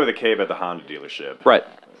can get away with a cape at the Honda dealership. Right.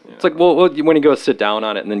 It's like, well, when you go sit down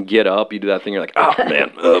on it and then get up, you do that thing, you're like, oh,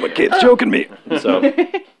 man, my cape's choking me. So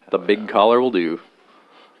the big collar will do.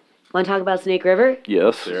 Want to talk about Snake River?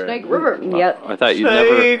 Yes. Snake River. Yep. I thought you'd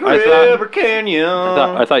Snake River Canyon.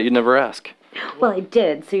 I thought you'd never ask. Well, I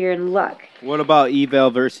did, so you're in luck. What about eval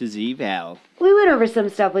versus eval? We went over some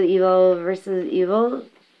stuff with Evil versus Evil.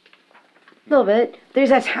 A little bit. There's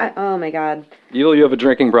that time. Oh my God. Evil, you have a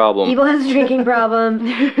drinking problem. Evil has a drinking problem.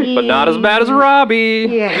 But not as bad as Robbie.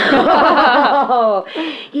 Yeah.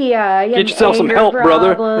 He had Get yourself some anger help,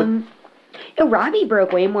 brother. problem. Robbie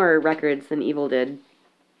broke way more records than Evil did.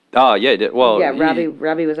 Oh, yeah, he did. Well, Yeah,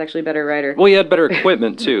 Robbie was actually a better writer. Well, he had better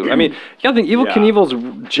equipment, too. I mean, you gotta think, Evil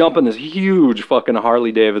Knievel's jumping this huge fucking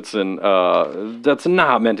Harley Davidson that's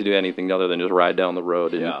not meant to do anything other than just ride down the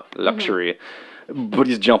road in luxury. But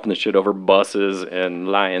he's jumping the shit over buses and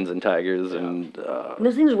lions and tigers and...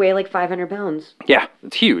 Those things weigh like 500 pounds. yeah,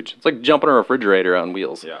 it's huge. It's like jumping a refrigerator on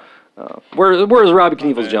wheels. Yeah. Whereas Robbie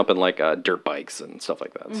Knievel's jumping like dirt bikes and stuff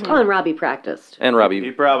like that. So. Oh, and Robbie practiced. And Robbie...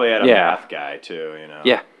 He probably had a math guy, too,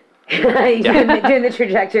 Yeah. doing the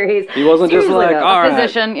trajectories. He wasn't just like, all right.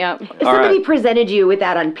 Position, yeah. If somebody presented you with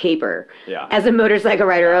that on paper as a motorcycle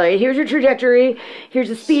rider, like, here's your trajectory, here's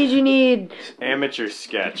the speed you need. Amateur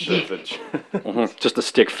sketch of the Just a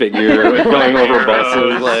stick figure going over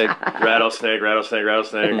buses. Like, rattlesnake.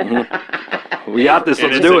 we got this,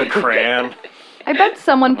 let's It's do a it. crayon. I bet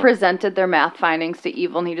someone presented their math findings to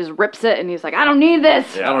Evil and he just rips it and he's like, I don't need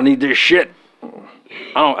this. I don't need this shit.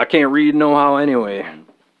 I can't read no how anyway.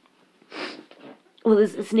 Well,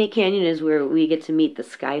 this Snake Canyon is where we get to meet the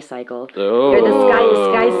Sky Cycle. Oh. Or the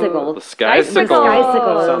Skysicle. The Skysicle.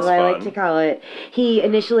 Skysicle, Sounds as I like fun. to call it. He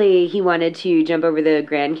initially wanted to jump over the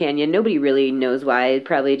Grand Canyon. Nobody really knows why.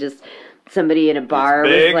 Probably just somebody in a bar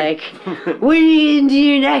was big. like, "What are you gonna do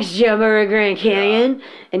your next jump over Grand Canyon?"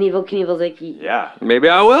 And Evil Knievel's like, Yeah. Maybe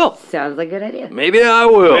I will. "Sounds like a good idea." Maybe I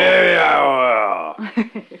will. Maybe I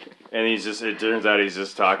will. And it turns out he's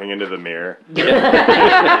just talking into the mirror. There's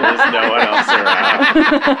no one else around.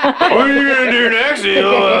 What are you going to do next?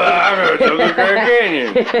 I'm going to jump the Grand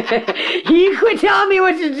Canyon. You quit telling me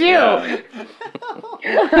what to do.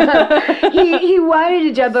 He wanted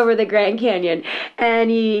to jump over the Grand Canyon, and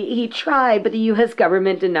he tried, but the U.S.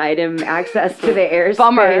 government denied him access to the airspace.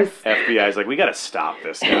 Bummer. FBI's like, we got to stop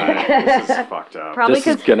this guy. This is fucked up. Probably This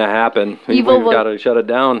is because gonna happen. Evil We've will- got to shut it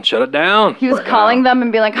down. Shut it down. he was calling them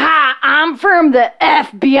and being like, "Hi, I'm from the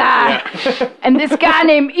FBI, and this guy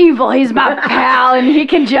named Evil, he's my pal, and he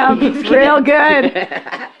can jump real good.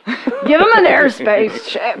 Give him an airspace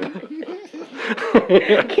ship."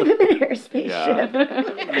 Give him an airspace ship.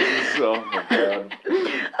 Oh my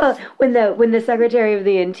God. When the Secretary of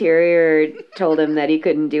the Interior told him that he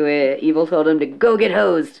couldn't do it, Evil told him to go get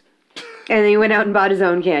hosed. And then he went out and bought his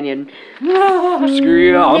own canyon. Screw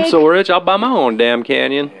you. I'm so rich, I'll buy my own damn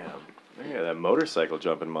canyon. Yeah, that motorcycle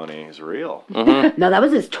jumping money is real. No, that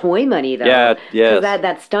was his toy money, though. Yeah, yes. 'Cause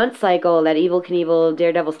that stunt cycle, that Evil Knievel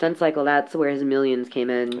Daredevil stunt cycle, that's where his millions came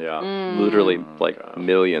in. Yeah. Literally like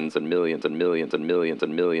millions and millions and millions and millions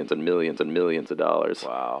and millions and millions and millions of dollars.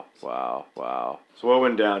 Wow. So what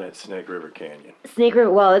went down at Snake River Canyon? Snake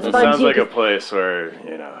River, well, it's It fun sounds too. like a 'cause- place where,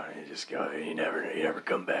 you just go, you never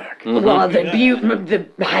come back. well, the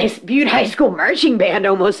Butte High School marching band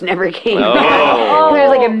almost never came Oh. back. There's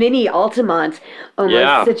like a mini Altamont almost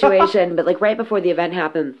Yeah. situation, but like right before the event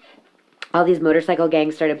happened, all these motorcycle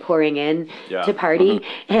gangs started pouring in Yeah. to party,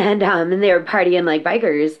 and they were partying like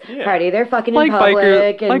bikers party. They're fucking Like in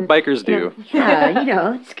public, bikers do.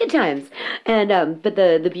 Yeah, it's good times. And but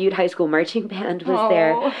the Butte High School marching band was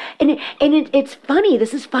there, and it's funny.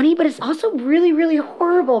 This is funny, but it's also really really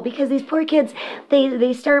horrible because these poor kids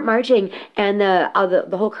they start marching, and the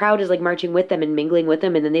whole crowd is like marching with them and mingling with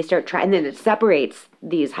them, and then they start trying, and then it separates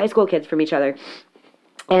these high school kids from each other.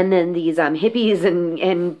 And then these hippies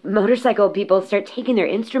and motorcycle people start taking their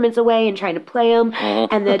instruments away and trying to play them.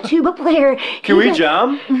 And the tuba player... Can we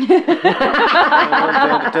jump? Yeah.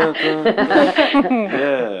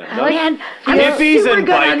 Man, Hippies and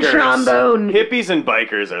on bikers. trombone. Hippies and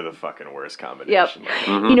bikers are the fucking worst combination.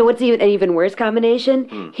 You know what's an even worse combination?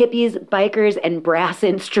 Hippies, bikers, and brass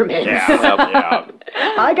instruments. Yeah.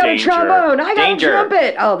 I got Danger. a trombone. I got Danger. a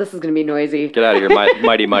trumpet. Oh, this is going to be noisy. Get out of here,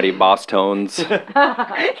 mighty, mighty boss tones.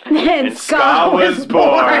 And Ska was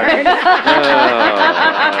born.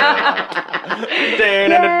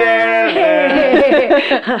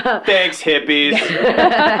 Thanks, hippies.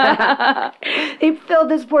 They filled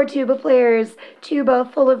this poor tuba player's tuba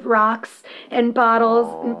full of rocks and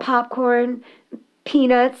bottles and popcorn,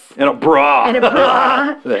 peanuts. And a bra. And a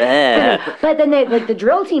bra. But then the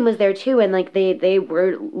drill team was there too, and like they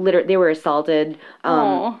were assaulted.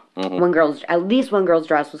 At least one girl's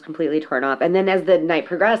dress was completely torn off. And then as the night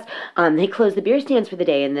progressed, they closed the beer stands for the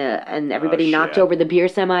day, and everybody knocked over the beer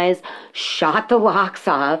semis, shot the locks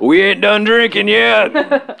off, We ain't done drinking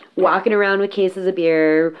yet. walking around with cases of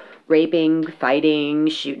beer, raping, fighting,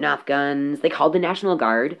 shooting off guns. They called the National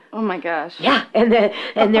Guard. Oh my gosh. Yeah, and the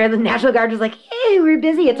National Guard was like, "Hey, we're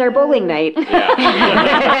busy. It's our bowling night." And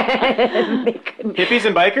they couldn't- Hippies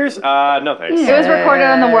and bikers? No thanks. It was recorded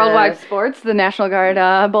on the Worldwide Sports, the National Guard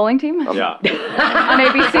bowling team on Yeah.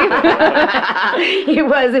 ABC. It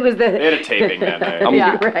was They the had a taping that night.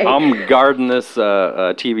 Yeah. right. I'm guarding this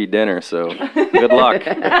TV dinner, so good luck.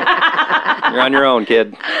 You're on your own,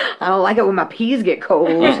 kid. I don't like it when my peas get cold.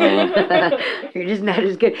 You're just not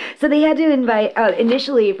as good. So they had to invite,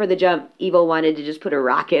 initially for the jump, Evil wanted to just put a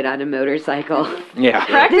rocket on a motorcycle.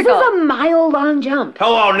 Yeah. This is a mile-long jump.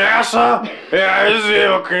 Hello, NASA. Yeah, this is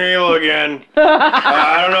Evil Knievel again.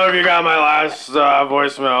 I don't know if you got my last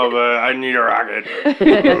voicemail, but I need a rocket.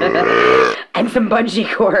 And some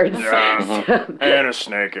bungee cords. Yeah. And a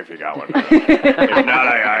snake if you got one. If not,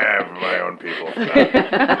 I have my own people.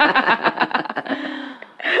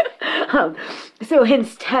 So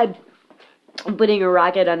instead of putting a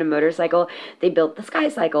rocket on a motorcycle, they built the Sky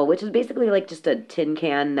Cycle, which is basically like just a tin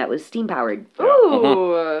can that was steam powered.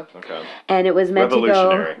 Ooh. Okay. And it was meant to go.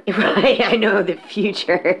 Revolutionary. Right, I know, the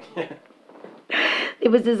future. It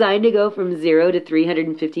was designed to go from 0 to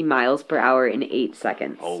 350 miles per hour in 8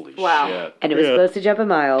 seconds. Holy Wow. shit. And it was supposed to jump a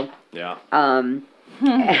mile. Yeah. And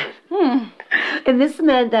this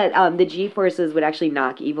meant that the G-forces would actually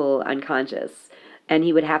knock Evil unconscious. And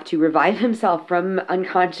he would have to revive himself from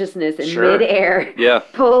unconsciousness in midair. Yeah.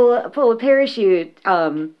 Pull a parachute.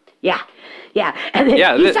 Yeah. And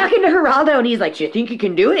then he's talking to Geraldo, and he's like, "You think you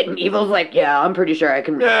can do it?" And Evil's like, "Yeah, I'm pretty sure I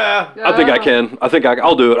can." Yeah. I think I can. I'll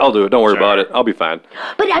do it. Don't worry about it. I'll be fine.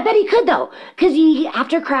 But I bet he could though, because he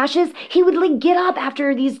after crashes, he would like get up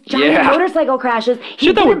after these giant motorcycle crashes.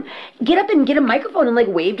 He'd get up and get a microphone and like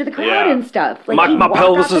wave to the crowd and stuff. Like, My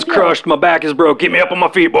pelvis is crushed. My back is broke. Get me up on my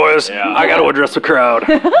feet, boys. Yeah. I got to address the crowd.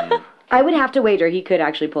 I would have to wager he could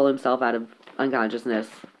actually pull himself out of unconsciousness.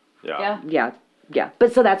 Yeah. Yeah.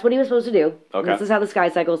 But so that's what he was supposed to do. Okay. This is how the Sky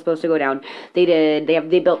Cycle is supposed to go down.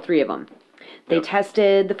 They built 3 of them. They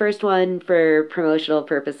tested the first one for promotional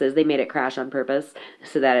purposes. They made it crash on purpose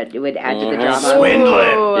so that it would add to the drama.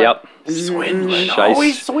 Swindling. Yep. Swindling. Shice.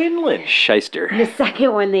 Always swindling. Shyster. The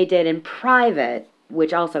second one they did in private,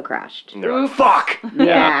 which also crashed. And they're like, fuck.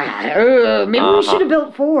 Yeah. Maybe we should have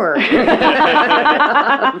built 4.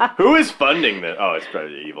 Who is funding this? Oh, it's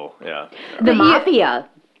probably Evil. Yeah. The Mafia.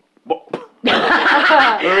 We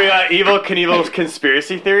got Evil Knievel's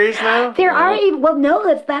conspiracy theories now? There are,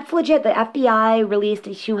 that's legit. The FBI released a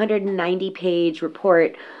 290-page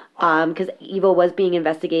report because Evil was being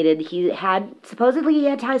investigated. Supposedly he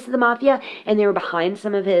had ties to the Mafia, and they were behind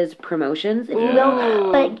some of his promotions, if you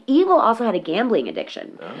will. But Evil also had a gambling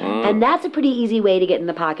addiction. And that's a pretty easy way to get in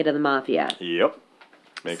the pocket of the Mafia. Yep.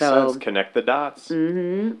 Makes So- sense. Connect the dots.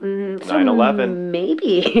 9/11.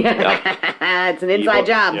 Maybe. It's an inside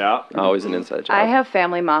job. Yeah. Always an inside job. I have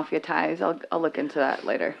family mafia ties. I'll look into that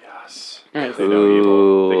later. Yes. Nice. They know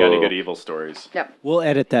Evil. They got any good Evil stories? Yep. We'll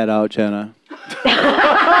edit that out, Jenna.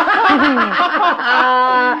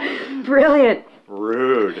 Brilliant.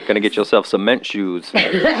 Rude. Gonna get yourself cement shoes.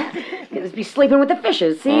 Gonna be sleeping with the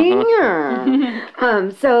fishes, see? Mm-hmm. Yeah.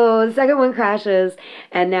 So the second one crashes,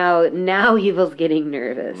 and now Evil's getting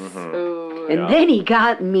nervous. And then he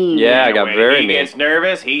got mean. Yeah, I got When very he mean. gets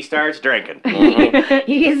nervous, he starts drinking.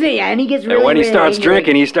 He gets and he gets really And when he really starts angry.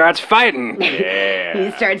 drinking, he starts fighting. Yeah.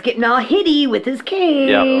 He starts getting all hitty with his cane.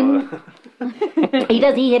 Yep.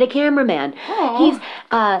 He hit a cameraman. He's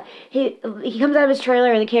he comes out of his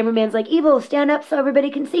trailer and the cameraman's like, Evil, stand up so everybody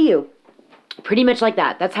can see you. Pretty much like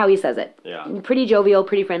that. That's how he says it. Yeah. Pretty jovial,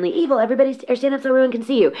 pretty friendly. Evil, everybody stand up so everyone can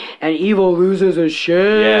see you. And Evil loses his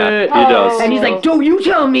shit. Yeah, he does. And he's like, don't you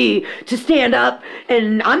tell me to stand up,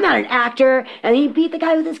 and I'm not an actor. And he beat the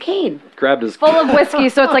guy with his cane. Grabbed his. Full of whiskey,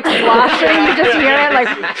 so it's like sloshing. You just hear it like.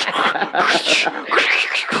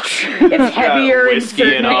 It's heavier in Whiskey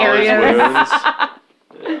certain in all areas. his wounds.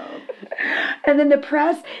 And then the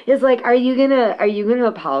press is like, are you gonna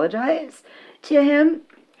apologize to him?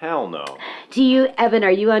 Hell no. Do you, Evan?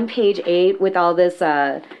 Are you on page 8 with all this?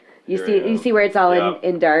 You see where it's all Yep.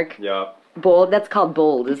 in dark, Yep. bold. That's called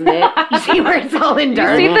bold, isn't it? You see where it's all in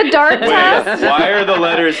dark. See the dark test? Why are the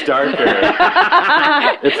letters darker?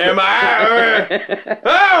 Am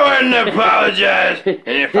I wouldn't apologize. And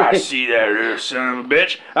if I see that little son of a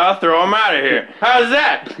bitch, I'll throw him out of here. How's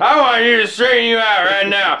that? I want you to straighten you out right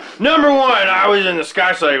now. Number 1, I was in the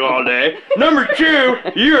Sky Cycle all day. Number 2,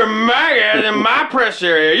 you're my guy in my press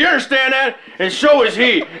area. You understand that? And so is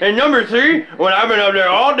he. And number 3, when I've been up there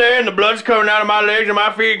all day and the blood's coming out of my legs and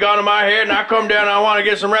my feet gone to my head and I come down and I want to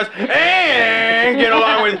get some rest and get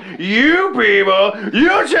along with you people.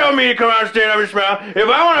 You tell me to come out and stand up and smile. If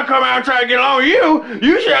I want to come out and try to get along with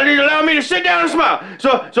you should at least allow me to sit down and smile.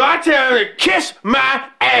 So I tell him to kiss my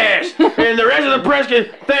ass. And the rest of the press can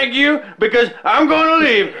thank you because I'm going to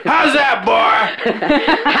leave. How's that, boy?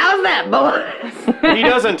 How's that, boy? He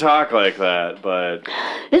doesn't talk like that, but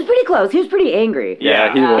It's pretty close. He was pretty angry.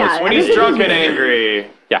 Yeah, he was. Yeah. when he's drunk and angry,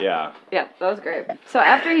 Yeah. yeah. Yeah, that was great. So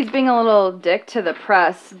after he's being a little dick to the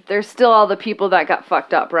press, there's still all the people that got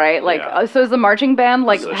fucked up, right? Like, Yeah. so is the marching band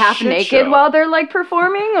like It's a half shit naked show. while they're like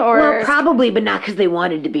performing, or Well, probably, but not because they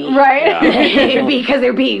wanted to be. right? Because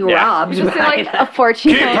they're being robbed. Just by like a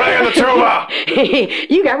fortune. Keep playing the tuba.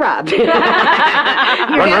 You got robbed. Your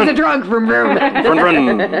dad's a drunk from room. Run,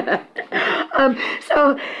 run.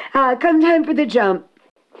 So, come time for the jump.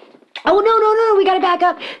 Oh, no, we gotta back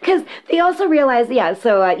up, because they also realize,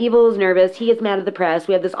 so Evil is nervous, he gets mad at the press,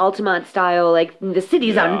 we have this Altamont style, like, the city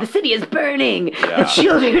is burning, the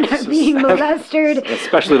children are being molested.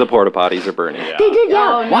 Especially the porta potties are burning. They did,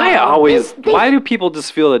 yeah. Oh, no. Why always? They- Why do people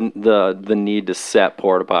just feel the need to set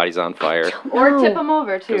porta potties on fire? Or No. tip them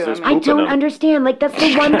over too. 'Cause there's I poop in don't them. understand, like, that's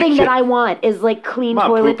the one thing that I want, is, like, clean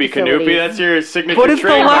Come on, toilet Poopy facilities. Canoopy, that's your signature But it's the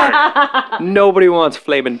trademark. Nobody wants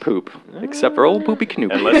flaming poop except for old Poopy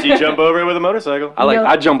Canoopy. Unless you jump over it with a motorcycle. No.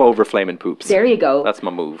 I jump over flaming poops. There you go. That's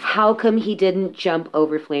my move. How come he didn't jump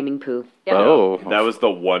over flaming poo? Oh, That was the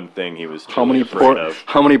one thing he was how many truly afraid of.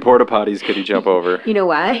 how many porta potties could he jump over? You know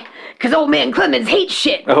why? Because old man Clemens hates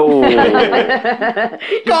shit. Oh,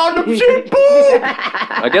 Condom shit poop!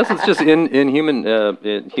 I guess it's just in human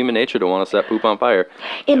nature to want to set poop on fire.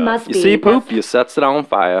 It must You be. see poop, you sets it on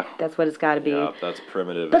fire. That's what it's got to be. Yeah, that's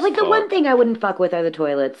primitive. But as like the fuck. one thing I wouldn't fuck with are the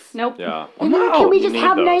toilets. Nope. Yeah. You know, can we you just need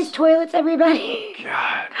have those. nice toilets, everybody? God.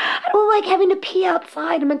 I don't like having to pee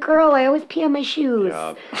outside. I'm a girl. I always pee on my shoes.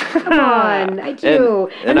 Yeah. Come on, I do.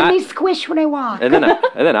 And then I- they squish when I walk. And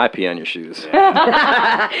then I pee on your shoes.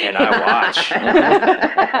 And I watch.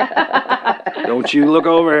 Don't you look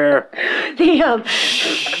over here. The,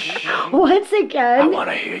 once I again, want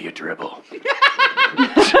to hear you dribble.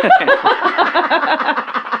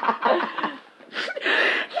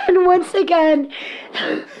 and once again,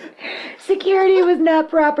 security was not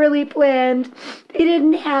properly planned. They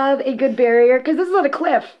didn't have a good barrier because this is on a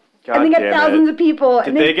cliff. God and they got damn thousands it. of people. Did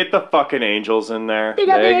and they get the fucking angels in there? They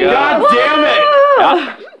got There the you go. God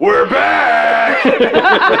damn it! We're back!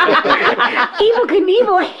 Evil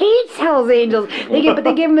Knievel hates Hell's Angels. They gave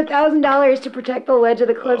him $1,000 to protect the ledge of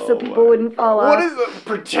the cliff so people wouldn't fall off. What is it?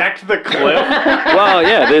 Protect the cliff? Well,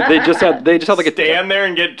 yeah, they just had like a Stand there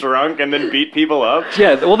and get drunk and then beat people up?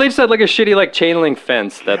 Yeah, well, they just had like a shitty like chain link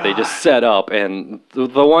fence that they just set up, and the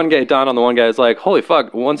one guy, Don on the one guy, is like, holy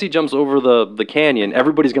fuck! Once he jumps over the canyon,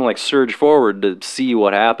 everybody's gonna like surge forward to see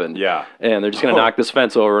what happened. Yeah. and they're just gonna knock this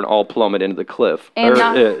fence over and all plummet into the cliff And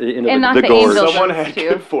knock- into and knock the the gorge. angels. Someone had too.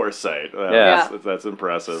 good foresight. Yeah. That's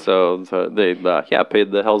impressive. So they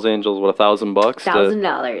paid the Hell's Angels what $1,000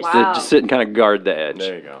 $1,000. Wow. to just sit and kind of guard the edge.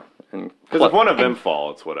 There you go. And Because if one of them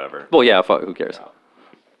fall, it's whatever. well, yeah, fuck, who cares?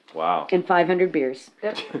 Wow. And 500 beers.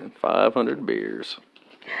 500 beers.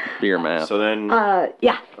 Beer math. So then,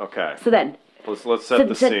 Yeah. okay, So then, let's set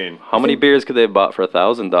the scene. How many beers could they have bought for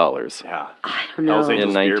 $1,000? Yeah. I don't know. Hell's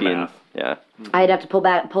Angels In beer 19. math. Yeah. I'd have to pull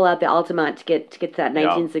out the Altamont to get that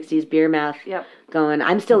 1960s beer math Yep. going.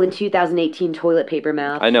 I'm still in 2018 toilet paper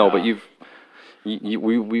math. I know, but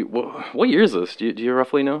what year is this? Do you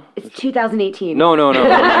roughly know? It's 2018. No.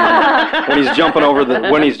 when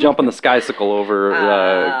he's jumping the skycicle over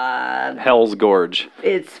Hell's Gorge.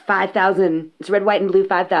 It's 5,000. It's red, white, and blue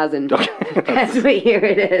 5,000. That's what year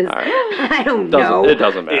it is. Right. I don't know. It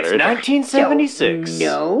doesn't matter. It's 1976.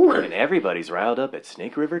 No. And everybody's riled up at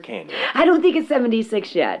Snake River Canyon. I don't think it's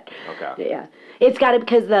 76 yet. Okay. Yeah. It's got it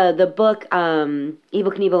because the book Evel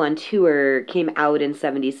Knievel on Tour came out in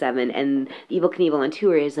 77, and Evel Knievel on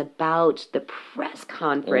Tour is about the press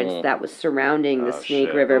conference that was surrounding the Snake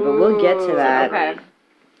shit. River, but we'll get to that. Okay.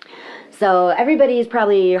 So everybody's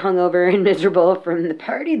probably hungover and miserable from the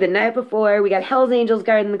party the night before. We got Hell's Angels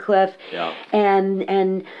guarding the cliff, Yeah.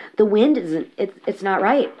 and the wind isn't. It's not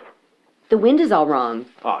right. The wind is all wrong.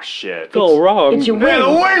 Oh, shit. wrong. It's your Man, the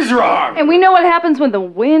wind. wind's wrong! And we know what happens when the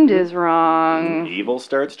wind is wrong. Evil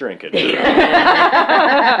starts drinking.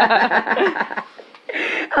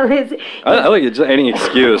 I like it, just any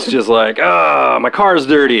excuse, just like, my car's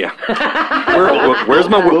dirty. Where's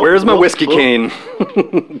my whiskey cane?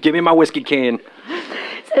 Give me my whiskey cane.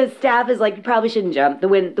 So staff is like, you probably shouldn't jump. The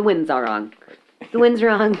wind's all wrong. The wind's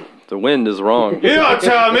wrong. The wind is wrong. You don't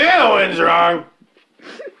tell me the wind's wrong!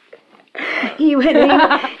 He went.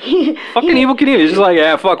 Fucking Evel Knievel. He's just like,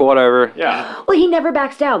 yeah, fuck, whatever. Yeah. Well, he never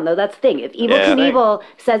backs down, though. That's the thing. If Evel Yeah. Knievel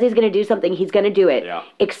says he's going to do something, he's going to do it. Yeah.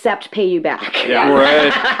 Except pay you back. Yeah.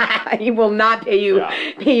 Right. He will not pay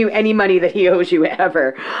you any money that he owes you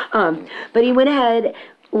ever. But he went ahead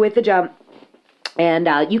with the jump. And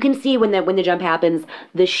you can see when the jump happens,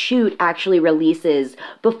 the chute actually releases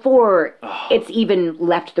before it's even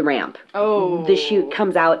left the ramp. Oh. The chute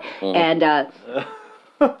comes out and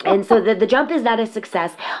so the jump is not a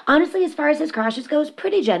success. Honestly, as far as his crashes goes,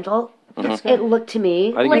 pretty gentle. It looked to me.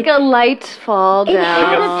 I think Like a light fall It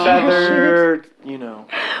had down. a Feather, you know.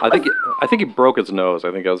 I think he broke his nose.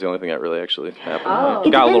 I think that was the only thing that really actually happened. Oh.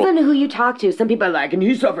 It Got a depends little. on who you talk to. Some people are like, and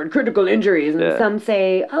he suffered critical injuries, and Yeah. some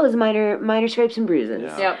say, oh, it's minor scrapes and bruises.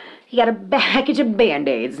 Yeah. Yep. He got a package of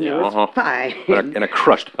Band-Aids, and it was Uh-huh. fine. And a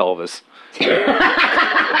crushed pelvis.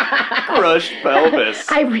 Crushed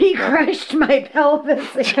pelvis. I re-crushed my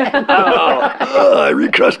pelvis again. I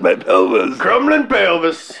recrushed my pelvis. Crumbling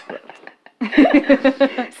pelvis.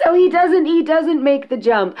 So he doesn't make the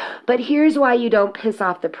jump. But here's why you don't piss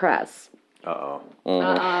off the press. Uh-oh.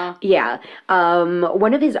 Yeah.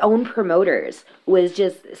 One of his own promoters was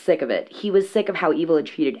just sick of it. He was sick of how Evil had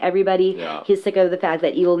treated everybody. Yeah. He's sick of the fact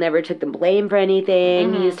that Evil never took the blame for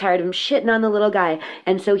anything. He was tired of him shitting on the little guy.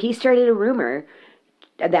 And so he started a rumor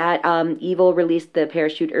that Evil released the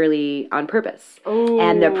parachute early on purpose.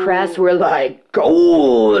 And the press were like,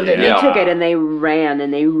 gold! And Yeah. they took it and they ran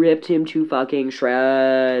and they ripped him to fucking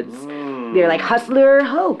shreds. They're like, hustler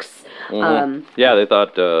hoax. Yeah, they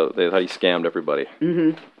thought he scammed everybody.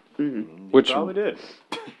 Which Probably did.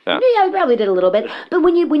 Yeah, he probably did a little bit. But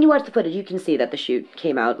when you watch the footage, you can see that the chute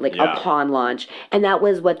came out like Yeah. upon launch, and that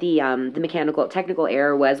was what the mechanical technical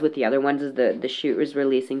error was with the other ones. Is the chute was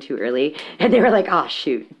releasing too early, and they were like, "Oh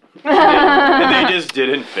shoot." And they just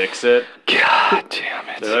didn't fix it. God damn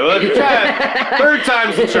it. They're like, well, try it. Third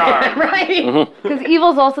time's the charm. Right. Because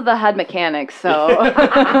Evil's also the head mechanic, so.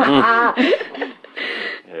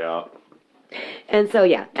 Yeah. And so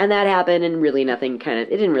yeah, and that happened, and really nothing it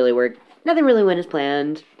didn't really work. Nothing really went as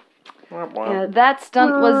planned. Yeah. That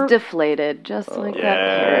stunt was deflated, just like that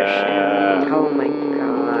parachute. Oh my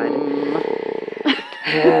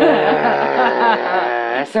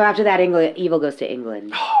god. So after that, Evil goes to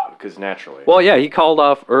England. Because naturally. Well, yeah, he called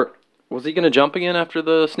off, or was he going to jump again after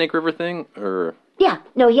the Snake River thing? Or Yeah,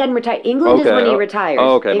 no, he hadn't retired. England is Okay, when he oh, retires.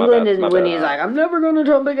 oh, okay, my England bad, is my when bad. he's like, I'm never gonna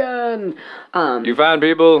jump again. you fine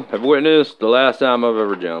people have witnessed the last time I've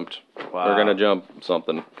ever jumped. Wow. We're going to jump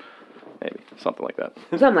something. Maybe. Something like that.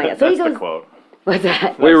 Something like that. So That's he the goes, quote. what's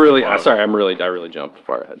that? We really, quote. sorry, I really jumped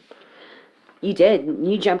far ahead. You did.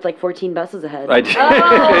 You jumped like 14 buses ahead. I did.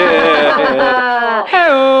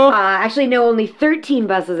 Actually, no, only 13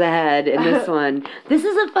 buses ahead in this one. This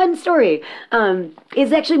is a fun story.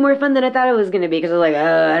 It's actually more fun than I thought it was going to be because I was like,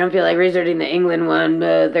 I don't feel like researching the England one.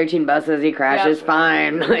 13 buses, he crashes,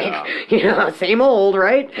 fine. Like, same old,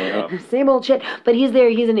 right? Yeah. Same old shit. But he's there.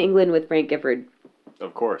 He's in England with Frank Gifford.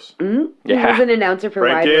 Of course. He was Yeah. an announcer for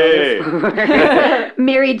Wide Frankie. World of Sport.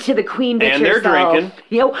 Married to the queen bitch And they're herself. drinking.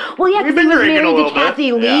 Well, yeah, We've because he been was drinking a married to little bit.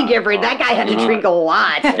 Kathy Lee Yeah. Gifford. That guy had to drink a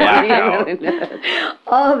lot. Blackout.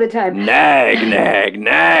 All the time. Nag, nag,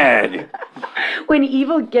 nag. When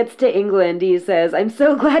Evil gets to England, he says, "I'm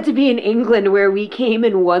so glad to be in England where we came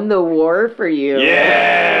and won the war for you."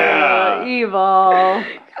 Yeah. Evil.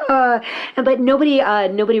 But nobody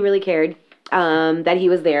really cared that he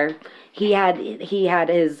was there. He had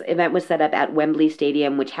his event was set up at Wembley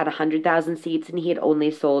Stadium, which had 100,000 seats, and he had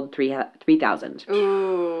only sold 3,000.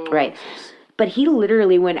 Ooh. Right, but he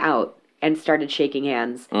literally went out and started shaking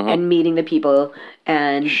hands and meeting the people,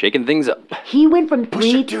 and Shaking things up. he went from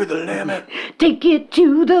three To the limit. take it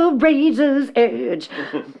to the razor's edge.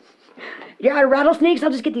 Yeah, rattlesnakes. I'll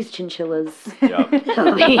just get these chinchillas. Yep.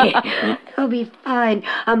 It'll be fine.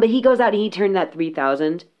 But he goes out and he turned that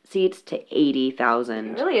 3,000 seats to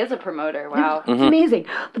 80,000. Really is a promoter. Wow. It's amazing.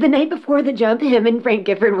 But the night before the jump, him and Frank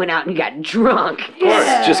Gifford went out and got drunk.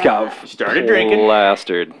 Just got Started drinking.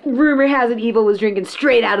 plastered. Rumor has it Evil was drinking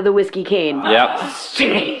straight out of the whiskey cane. Yep.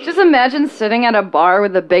 Straight. Just imagine sitting at a bar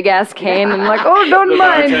with a big ass cane and like, oh, don't The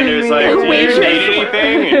mind bartender's me. like, "Do you Waitress. need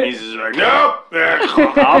anything?" And he's just like, "Nope."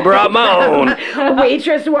 I brought my own. A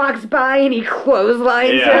waitress walks by and he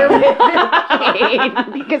clotheslines Yeah. her with the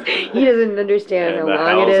cane because he doesn't understand And how the long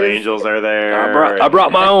it Hells is. Angels are there. I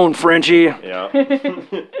brought my own, Frenchie. Yeah.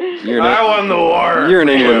 You're I in, won the war. you're in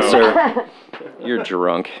England, Yeah. sir. You're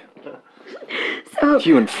drunk. So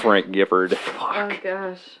You and Frank Gifford. Oh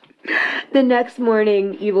gosh. the next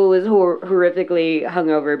morning, Evil was horrifically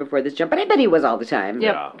hungover before this jump, but I bet he was all the time.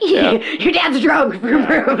 Yep. Yeah. Your dad's drunk. Vroom,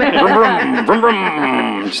 vroom,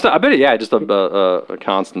 vroom. Just, I bet, yeah, just a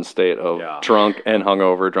constant state of Yeah. drunk and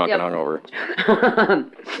hungover, drunk Yep. and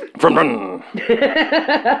hungover. Vroom, vroom.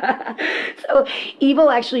 So Evil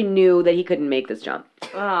actually knew that he couldn't make this jump.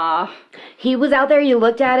 Ah. He was out there, he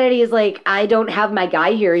looked at it, he's like, I don't have my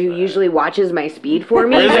guy here who usually watches my speed for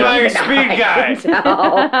me. Where's my Even speed I guy? can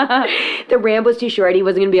tell. The ramp was too short, he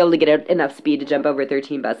wasn't going to be able to get enough speed to jump over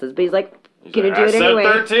 13 buses, but he's like, gonna do I it said anyway.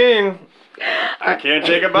 13. I can't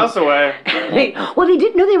take a bus away. Well, they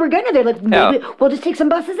didn't know they were gonna. They're like, Yeah. maybe we'll just take some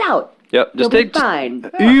buses out. Yep, just They'll be take fine.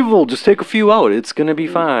 Evil. Just take a few out. It's gonna be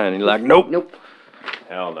fine. You're like, nope, Nope.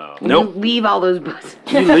 Hell no. nope. Leave all those buses.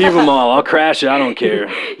 You leave them all. I'll crash it. I don't care.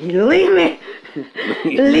 Leave me.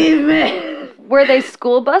 Leave me. Were they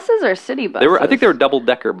school buses or city buses? They were. I think they were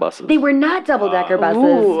double-decker buses. They were not double-decker buses.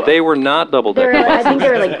 Ooh. They were not double-decker They're, I buses. think they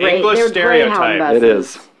were like English they were Greyhound stereotype. buses. It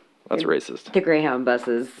is. That's racist. The Greyhound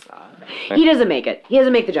buses. He doesn't make it. He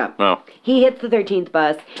doesn't make the jump. No. He hits the 13th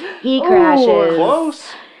bus. He crashes.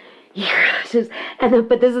 Close. He crashes. And then,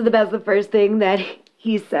 but this is the first thing that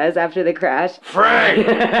he says after the crash. Frank,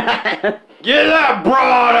 get that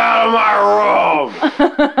broad out of my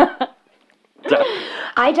room.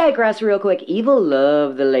 I digress real quick. Evil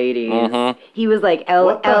loved the ladies. Mhm. He was like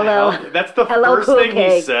What the hell? That's the Hello, first cool thing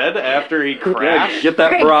cake. he said after he crashed. Get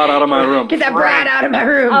that broad out of my room. Get that brat out of my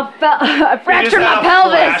room. I He just fractured my had a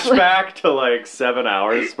pelvis. flashback to like 7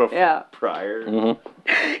 hours before Yeah. prior.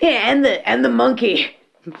 Yeah, and the monkey.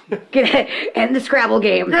 And the Scrabble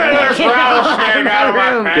game. Get that rattlesnake out of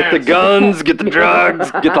my pants. Get the guns. Get the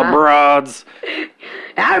drugs. Get the broads.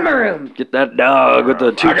 Out of my room. Get that dog with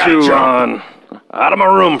the gotta tutu jump. on. Out of my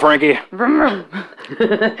room, Frankie.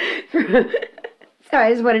 Sorry,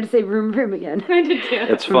 I just wanted to say room again.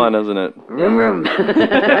 It's fun, isn't it? Room.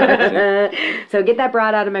 So get that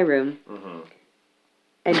broad out of my room.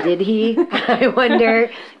 And did he? I wonder,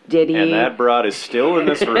 did he? And that broad is still in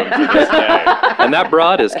this room to this day. And that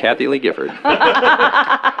broad is Kathy Lee Gifford.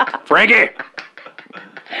 Frankie!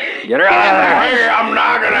 Get her out of there! Hey, I'm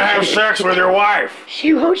not gonna have sex with your wife.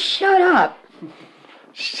 She won't shut up.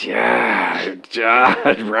 Yeah,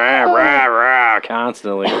 rah, rah, rah,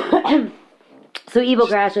 constantly. So Evil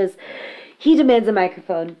crashes. He demands a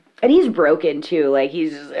microphone. And he's broken too. Like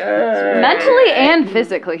he's just, Mentally and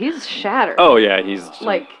physically, he's shattered. Oh, yeah, he's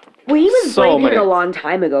Like, well, he was So breaking many- a long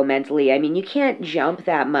time ago mentally. I mean, you can't jump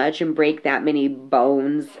that much and break that many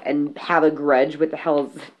bones and have a grudge with the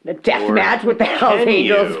Hell's a death match with the Hell's Can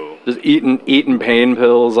Angels. you? just eating pain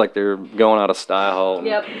pills like they're going out of style.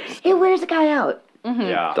 yep. It wears a guy out.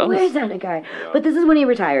 Yeah. Done. Wears out a guy. But this is when he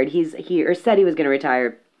retired. He said he was going to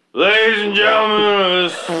retire. Ladies and gentlemen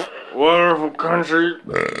of this wonderful country,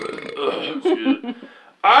 excuse me,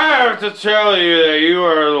 I have to tell you that you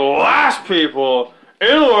are the last people in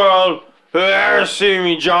the world who ever see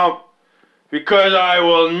me jump, because I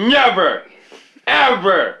will never,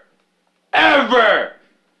 ever, ever,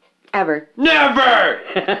 Ever.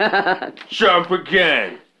 never jump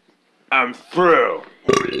again. I'm through.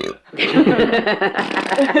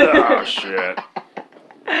 Oh, shit.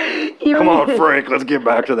 Come on, Frank, let's get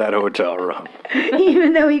back to that hotel room.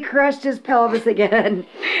 Even though he crushed his pelvis again.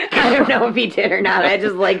 I don't know if he did or not. I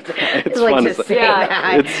just like to, It's like fun to to say Yeah.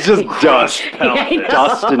 that. It's just dust. I know.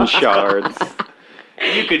 Dust and shards.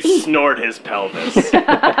 You could snort his pelvis.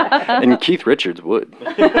 And Keith Richards would.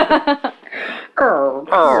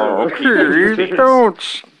 Oh,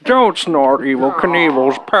 Keith, don't snort Evil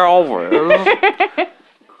Knievel's pelvis.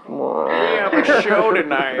 We have a show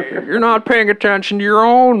tonight. You're not paying attention to your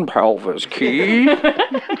own pelvis, Keith.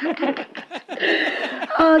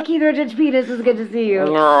 oh, Keith Richards Penis, it's good to see you.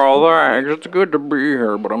 Oh, thanks. It's good to be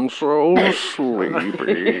here, but I'm so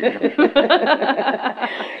sleepy.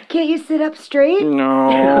 Can't you sit up straight? No.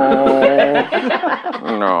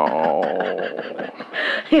 No.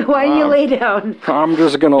 Why don't you lay down? I'm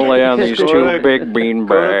just gonna lay on these Go two to- big bean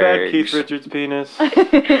Go to bed, Keith bags. Richards' penis.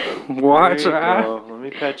 What's There you that? go. Let me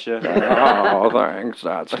pet you. Oh, thanks.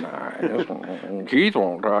 That's nice. Keith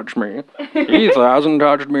won't touch me. Keith hasn't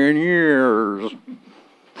touched me in years.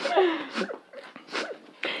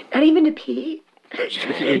 Not even to pee?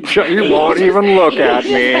 He won't even look at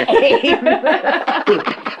me.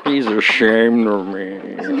 He's ashamed of me.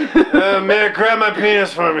 Man, grab my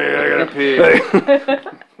penis for me. I gotta pee.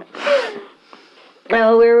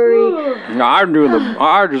 Well, where were we? I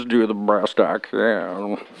just do the best I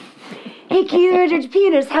can. Hey, Keith Richards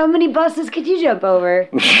Penis, how many buses could you jump over?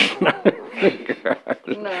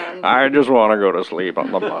 I just want to go to sleep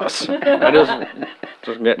on the bus.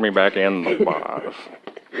 Just get me back in the bus.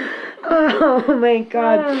 Oh my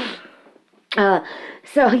god.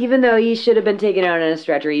 So even though he should have been taken out on a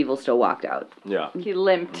stretcher, Evil still walked out. Yeah. He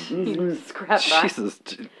limped. He scrapped back. Jesus.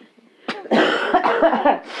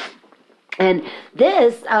 And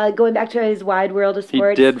this, going back to his wide world of He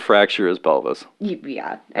sports. did fracture his pelvis.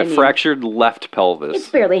 Yeah. A fractured left It's pelvis.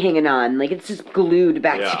 barely hanging on. Like, it's just glued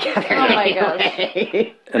back Yeah. together. Oh my gosh. gosh.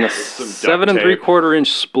 And a duct 7 tape. 3/4 inch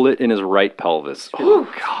split in his right pelvis. Oh,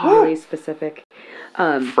 God. Really specific.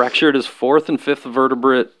 Fractured his 4th and 5th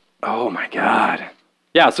vertebrae. Oh, my God.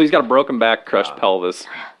 Yeah, so he's got a broken back, crushed pelvis,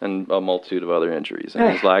 and a multitude of other injuries.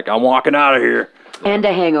 And he's like, I'm walking out of here. And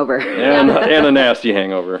a hangover. And a nasty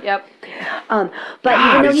hangover. Yep. But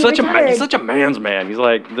God, even though he's he such retired, he's such a man's man. He's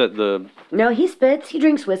like the no, he spits. He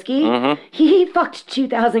drinks whiskey. Mm-hmm. He fucked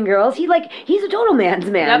 2,000 girls. He's a total man's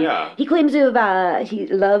man. Yeah. He claims to have he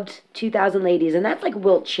loved 2,000 ladies, and that's like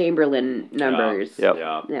Wilt Chamberlain numbers. Yep.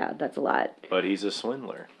 Yeah. Yeah, that's a lot. But he's a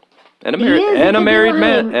swindler. and a He married is, and a he's married lying.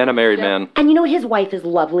 man and a married man. And you know what? His wife is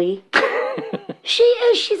lovely. She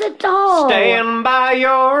is. She's a doll. Stand by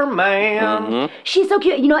your man. Mm-hmm. She's so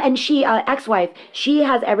cute, and she, ex-wife, she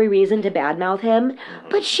has every reason to badmouth him,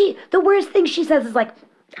 but the worst thing she says is like,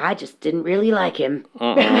 I just didn't really like him.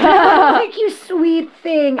 Like, you sweet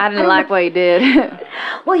thing. I didn't like what he did.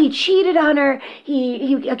 Well, he cheated on her.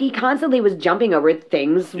 He constantly was jumping over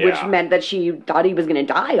things, which Yeah. meant that she thought he was going to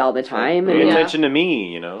die all the time. Pay And attention to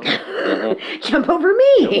me, jump over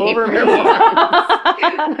me. Over me.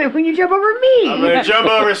 When you jump over me. I'm gonna jump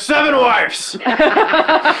over 7 wives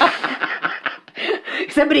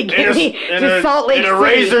Somebody get me to Salt Lake in a City.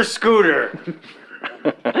 Razor scooter.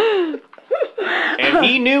 And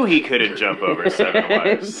he knew he couldn't jump over 7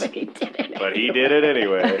 wives. But he did it. But he did it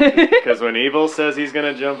anyway. Because when Evil says he's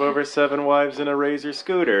going to jump over 7 wives in a Razor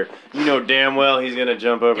scooter, you know damn well he's going to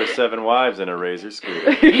jump over 7 wives in a Razor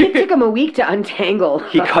scooter. It took him a week to untangle.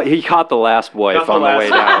 He caught the last wife Caught the on the way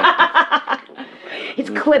last down. It's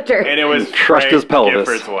clipped her. And it was Crushed Frank his pelvis.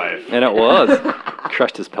 Gifford's wife. And it was.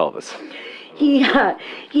 Crushed his pelvis. He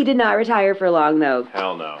did not retire for long, though.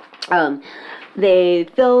 Hell no. They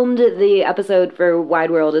filmed the episode for Wide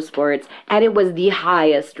World of Sports, and it was the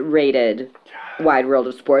highest rated Wide World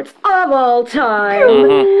of Sports of all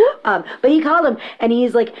time. But he called him, and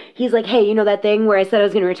he's like, hey, you know that thing where I said I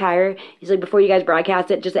was going to retire? He's like, before you guys broadcast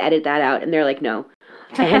it, just edit that out. And they're like, no.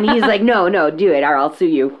 And he's like, no, do it, or I'll sue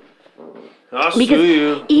you. I'll Because sue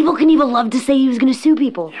you. Evil Knievel loved to say he was going to sue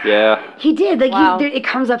people. Yeah. He did. Like, Wow. it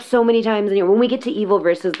comes up so many times. And when we get to Evil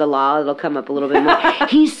versus the Law, it'll come up a little bit more.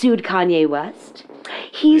 He sued Kanye West.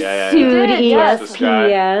 He Yeah. sued He did, yes. This guy.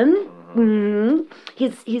 ESPN. Mm-hmm.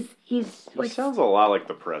 He's He sounds a lot like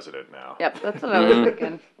the president now. Yep, that's what I was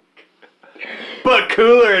thinking. But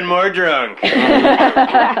cooler and more drunk.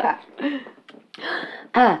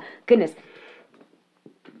 goodness.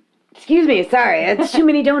 Excuse me. Sorry, it's too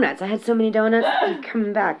many donuts. I had so many donuts. I'm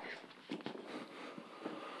coming back.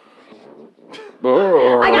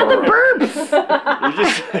 I got the burps. You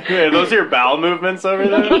just, are those your bowel movements over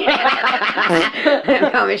there? I'm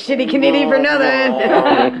a shitty Canadian for nothing.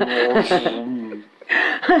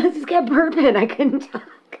 I just kept burping. I couldn't talk.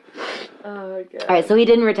 Oh god. All right, so he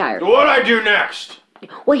didn't retire. What'd I do next?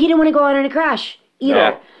 Well, he didn't want to go out in a crash either.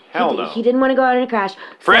 No. Hell no. He didn't want to go out in a crash.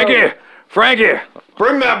 Frankie! Frankie!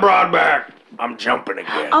 Bring that broad back. I'm jumping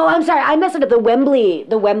again. Oh, I'm sorry. I messed it up. The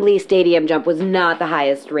Wembley Stadium jump was not the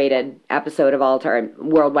highest rated episode of all time,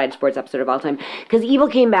 worldwide sports episode of all time. Because Evil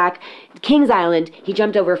came back, Kings Island, he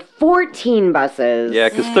jumped over 14 buses. Yeah,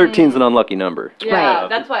 because 13's an unlucky number. Yeah, Right.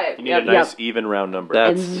 that's why. You need a nice even round number.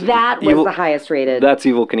 And that was the highest rated. That's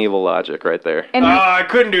Evil Knievel logic right there. And I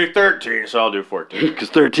couldn't do 13, so I'll do 14.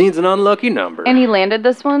 Because 13's an unlucky number. he landed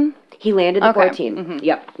this one. He landed the Okay. 14.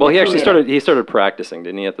 Yep. Well, he That's actually what did. he started practicing,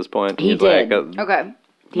 didn't he? At this point, He He's did. Like, Okay.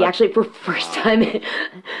 He actually, for first time,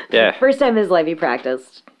 Yeah. first time in his life, he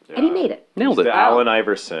practiced. And he made it. nailed The it. Allen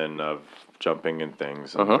Iverson of jumping and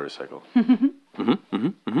things on a motorcycle.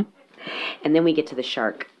 And then we get to the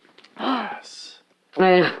shark. Yes.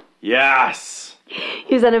 He's Yes.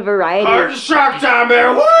 on a variety Hard of... shark time,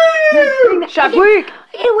 man. Woo! Shark Week.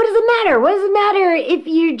 Hey, what does it matter? What does it matter if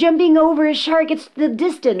you're jumping over a shark? It's the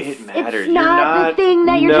distance. It matters. It's You're not the not- thing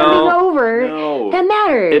that you're No. jumping over No. that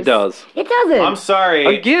matters. It does. It doesn't. I'm sorry.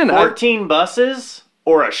 Again, 14 buses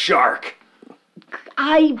or a shark?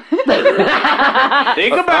 I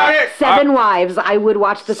Think about it. Seven Wives. I would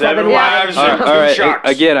watch the Seven, Seven Wives. Wives. All Two right. sharks.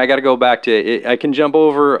 Again, I got to go back to it. I can jump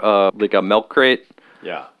over like a milk crate.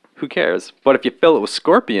 Yeah. Who cares? But if you fill it with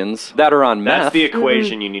scorpions that are on meth, That's the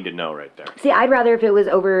equation you need to know right there. See, I'd rather if it was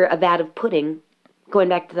over a vat of pudding. Going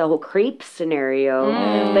back to the whole crepe scenario.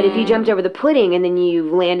 But if you jumped over the pudding and then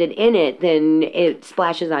you landed in it, then it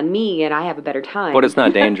splashes on me and I have a better time. but it's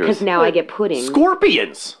not Because dangerous. now I get pudding.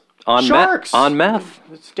 Scorpions. on Sharks. On meth.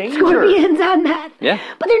 It's danger. Scorpions on meth. Yeah.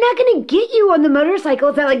 But they're not going to get you on the motorcycle.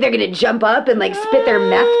 It's not like they're going to jump up and like spit their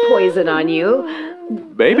meth poison on you.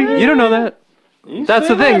 Baby, you don't know that. You That's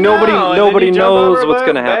say the thing, that nobody- now, and nobody then you jump knows over what's a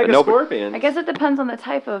gonna bag happen. of Nobody- Scorpions. I guess it depends on the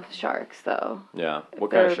type of sharks, though. Yeah. What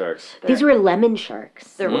kind of sharks? These were lemon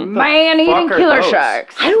sharks. They're man-eating fuck are killer those?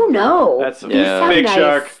 sharks. I don't know. That's a These sound big nice,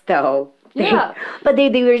 shark. though. Yeah. But they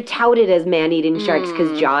were touted as man-eating sharks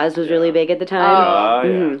because Jaws was really big at the time. Oh,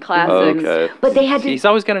 yeah. Classics. Okay. But they had to He's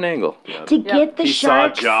always got an angle. get the He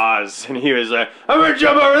sharks. saw Jaws and he was like, I'm going to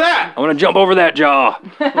jump over that. I want to jump over that jaw.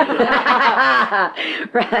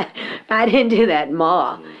 Right. I didn't do that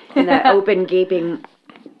maw. And that open gaping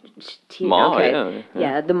teeth. Maw, Okay.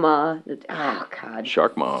 yeah. The maw. Oh God.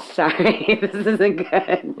 Shark maw. Sorry, this isn't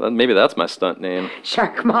good. Well, maybe that's my stunt name.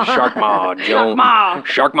 Shark maw. Shark maw Jones.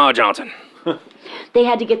 Shark maw Johnson. They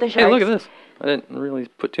had to get the sharks. Hey, look at this. I didn't really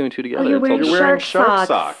put two and two together. you're until wearing just- You're wearing Shark shark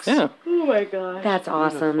socks. socks. Yeah, That's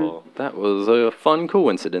awesome. that was a fun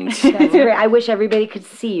coincidence. That's great. I wish everybody could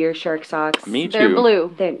see your shark socks. Me too. They're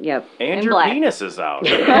blue. Yep. And And your black. penis is out.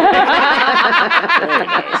 Very nice.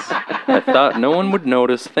 I thought no one would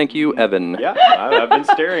notice. Thank you, Evan. Yeah, I've been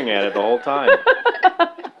staring at it the whole time.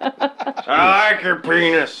 I like your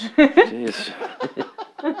penis. Jeez.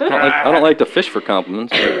 I don't like to fish for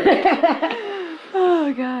compliments.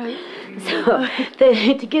 Oh, God. So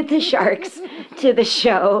to get the sharks to the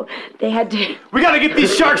show, they had to. We gotta get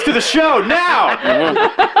these sharks to the show now.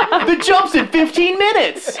 The jump's in 15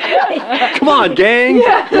 minutes. Come on, gang.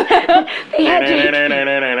 They had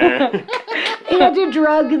to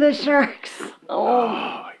drug the sharks. Oh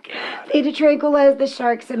my god. They had to tranquilize the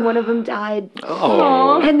sharks, and one of them died.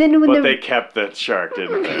 Oh. And then when But they kept that shark,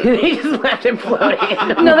 didn't they? they just left him floating. In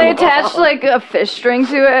the No, they attached like a fish string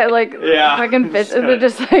to it, like Yeah. fucking fish. They're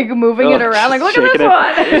just like moving it Oh, around, like look at shaking this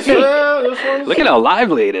one. This one's Look at how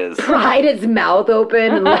lively it is. pried its mouth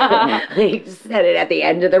open and like set it at the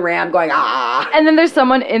end of the ramp, going ah. And then there's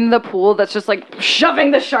someone in the pool that's just like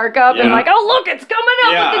shoving the shark up and Yeah. like, oh look, it's coming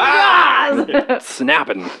up Yeah. with the jaws.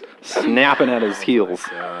 Snapping at his heels.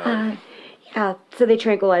 Yeah, so they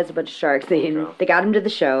tranquilized a bunch of sharks. They got him to the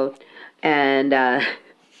show, and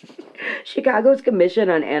Chicago's Commission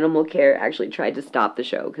on Animal Care actually tried to stop the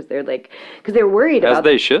show because they're worried As about.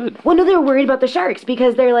 they should. Well, no, they're worried about the sharks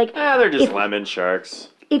because they're like, they're just If- lemon sharks.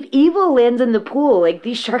 if Evil lands in the pool, like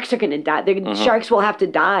these sharks are gonna die. The sharks will have to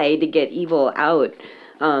die to get Evil out.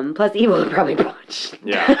 Plus, Evil will probably punch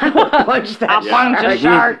Yeah. punch that Punch a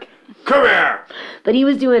shark. Come here. But he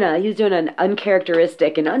was doing an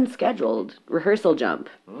uncharacteristic and unscheduled rehearsal jump.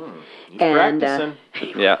 He's And,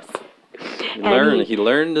 practicing. Yeah. And He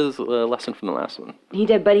learned his lesson from the last one. He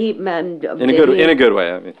did, but he In a good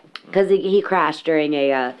way. I mean, because he crashed during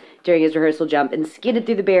a during his rehearsal jump and skidded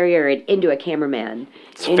through the barrier and into a cameraman.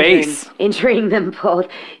 Face. Injuring them both.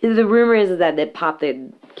 The rumor is that it popped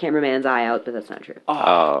the cameraman's eye out, but that's not true.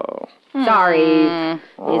 Oh. Sorry. It's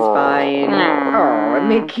fine. Oh, it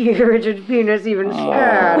made Keith Richards' penis even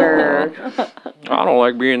sadder. I don't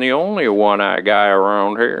like being the only one-eyed guy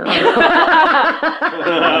around here.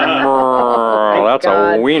 That's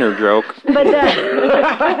God. a wiener joke. But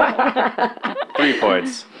 3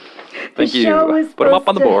 points. Thank you. show was Put him up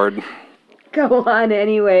on the supposed board. go on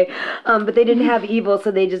anyway. But they didn't have Evil,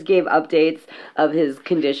 so they just gave updates of his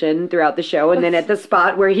condition throughout the show. And then at the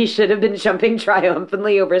spot where he should have been jumping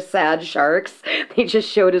triumphantly over sad sharks, they just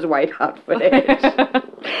showed his wipeout footage.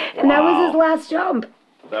 And that was his last jump.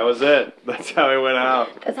 That was it. That's how he went out.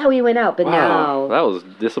 That's how he went out. But That was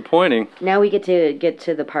disappointing. now we get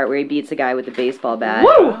to the part where he beats a guy with a baseball bat.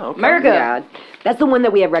 Woo! America. Yeah, that's the one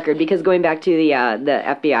that we have record, because going back to the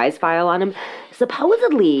FBI's file on him,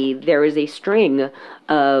 supposedly there is a string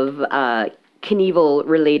of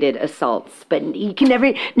Knievel-related assaults, but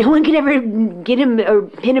no one can ever get him or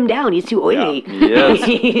pin him down. He's too oily. Yes.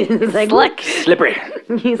 He's like Slippery.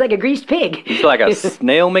 He's like a greased pig. He's like a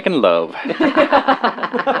snail making love.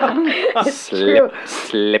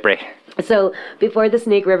 Slippery. So before the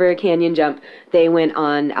Snake River Canyon jump, they went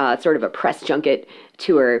on sort of a press junket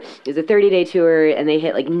tour. It was a 30-day tour, and they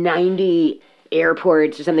hit like 90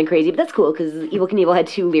 airports or something crazy. But that's cool because Evel Knievel had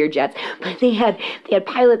 2 Lear jets. But they had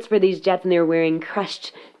pilots for these jets, and they were wearing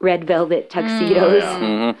crushed red velvet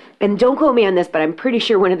tuxedos. And don't quote me on this, but I'm pretty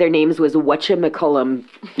sure one of their names was Whatchamacallum.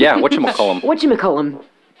 Yeah, whatchamacallum. Whatchamacallum.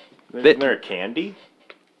 Isn't there a candy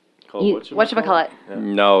called Whatchamacallit?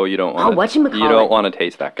 No, you don't want to. whatchamacallit. You don't want to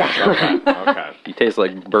taste that guy. Okay. He tastes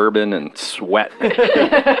like bourbon and sweat.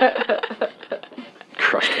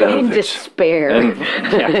 Crushed In velvet. despair And-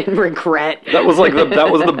 and regret. That was like the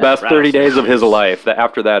best 30 days of his life.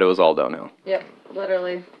 After that, it was all downhill. Yep,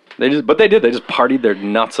 literally. They just partied their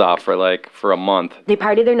nuts off for a month. They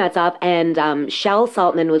partied their nuts off, and Shel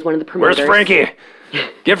Saltman was one of the promoters. Where's Frankie?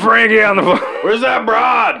 Get Frankie on the phone. Where's that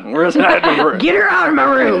broad? Where's that? Get her out of my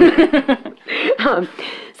room.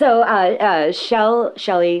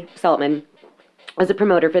 Shelly Saltman was a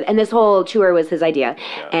promoter and this whole tour was his idea.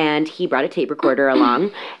 And he brought a tape recorder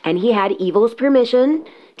along, and he had Evil's permission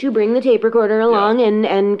to bring the tape recorder along,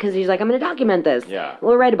 and because he's like, I'm going to document this. Yeah.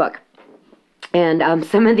 We'll write a book. And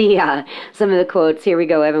some of the quotes. Here we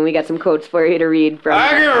go, Evan. We got some quotes for you to read from. I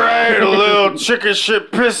can write a little chicken shit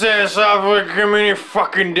piss ass off like him any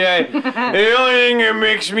fucking day. The only thing that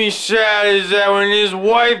makes me sad is that when his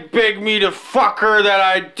wife begged me to fuck her, that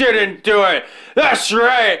I didn't do it. That's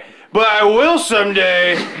right, but I will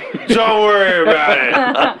someday. Don't worry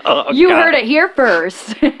about it. You heard it here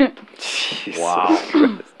first. Wow.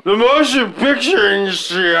 The motion picture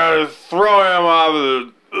industry ought to throw him off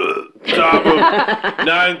the top of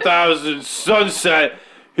 9,000 Sunset.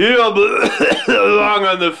 He'll belong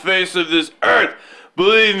on the face of this earth.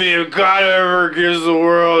 Believe me, if God ever gives the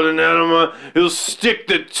world an enema, he'll stick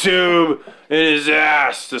the tube in his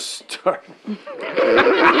ass to start.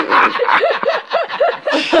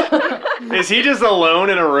 Is he just alone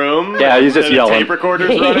in a room? Yeah, he's just and yelling. The tape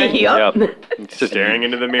recorder's running? Yup. Yep. Just staring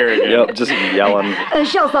into the mirror again. Yep, just yelling.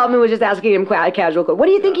 Shel Saltman was just asking him casual quote. What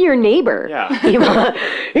do you think of your neighbor? Yeah. You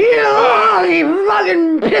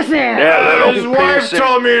fucking pissant. Yeah, His little wife piercing.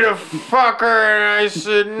 told me to fuck her, and I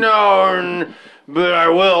said no, but I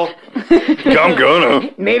will. I'm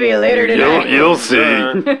gonna. Maybe later tonight. You'll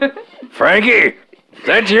see. Frankie, is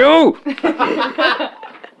that you?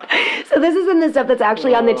 So this is in the stuff that's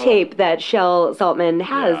actually on the tape that Shel Saltman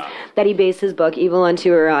has that he based his book Evil on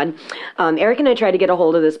Tour on. Eric and I tried to get a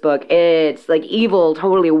hold of this book. It's like Evil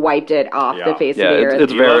totally wiped it off the face Yeah, of the earth.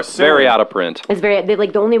 it's very out of print. It's very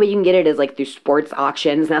the only way you can get it is like through sports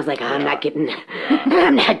auctions, and I was like, I'm not getting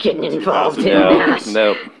involved in No, that.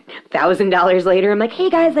 nope. $1,000 later, I'm like, hey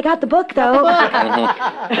guys, I got the book though.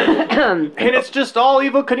 And it's just all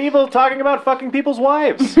Evel Knievel talking about fucking people's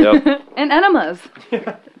wives. Yep. And enemas.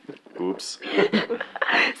 Oops.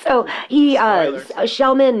 So he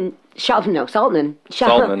Saltman.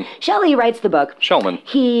 Shelley writes the book. Shellman.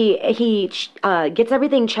 He gets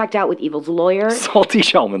everything checked out with Evil's lawyer. Salty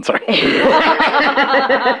Shellman, sorry.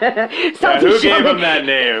 Who gave him that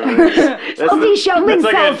name? Salty Shellman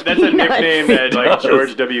sells That's a peanuts. nickname that like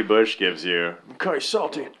George W. Bush gives you. Okay,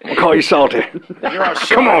 Salty. I'll call you Salty. You're all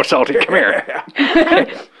Come on, Salty, come here.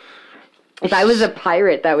 If I was a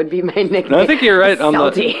pirate, that would be my nickname. No, I think you're right on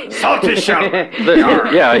Salty. Salty Shellman.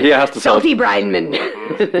 Yeah, he has to sell. Salty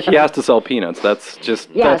Brineman. He has to sell peanuts. That's just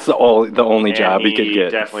Yes. that's the only job And he could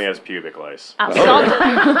get. definitely has pubic lice. I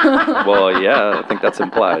salt, Well, yeah, I think that's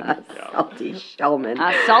implied. Salty Shellman.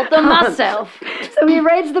 I salt them myself. So he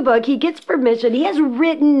writes the book. He gets permission. He has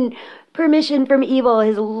written permission from Evil.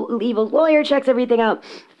 His evil lawyer checks everything out.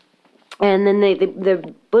 And then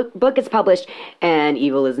the book gets published, and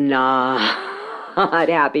Evil is not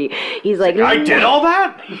happy. He's like, I did all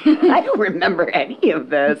that? I don't remember any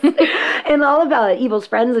of this. And all about Evil's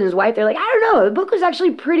friends and his wife, they're like, I don't know. The book was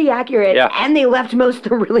actually pretty accurate, Yeah. and they left most of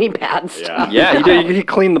the really bad stuff. Yeah, he did. He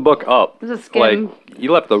cleaned the book up. It was a skim. Like he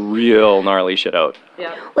left the real gnarly shit out.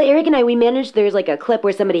 Well, Eric and I, we managed. There's like a clip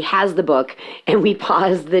where somebody has the book, and we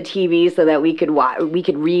paused the TV so that we could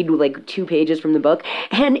read like 2 pages from the book,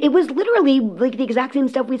 and it was literally like the exact same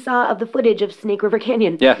stuff we saw of the footage of Snake River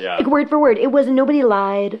Canyon. Yeah. Like word for word. It was nobody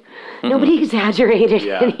lied, nobody exaggerated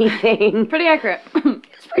Yeah. anything. Pretty accurate.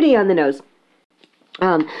 It's pretty on the nose.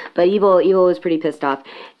 But Evil was pretty pissed off,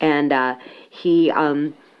 and he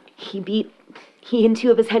and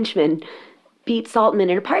 2 of his henchmen beat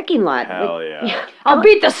Saltman in a parking lot. Hell yeah. I'll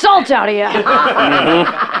beat the salt out of you.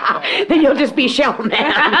 Then you'll just be Shell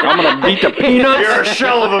Man. I'm gonna beat the peanuts. You're a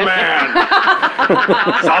shell of a man.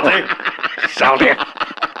 Salty.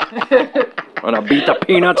 I'm gonna beat the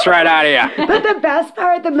peanuts right out of you. But the best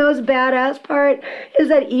part, the most badass part, is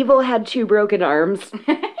that Evil had 2 broken arms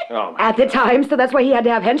Oh, my. at the time, so that's why he had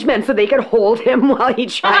to have henchmen so they could hold him while he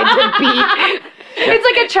tried to beat. It's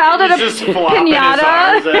like a child at a Just flopping his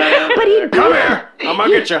arms pinata. at But he Come here. I'm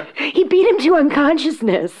going to get you. He beat him to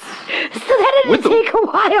unconsciousness. So that didn't take a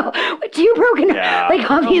while. With 2 broken Yeah.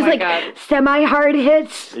 like all these my like God. semi-hard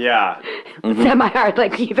hits. Yeah. Semi-hard,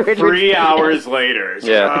 like either 3 hours later.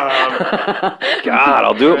 Yeah. God,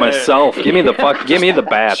 I'll do it myself. Give me the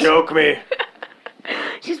bat. Choke me.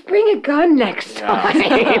 Just bring a gun next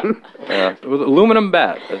time. Yeah, with aluminum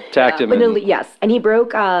bat attacked him. But and- yes, and he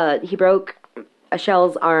broke a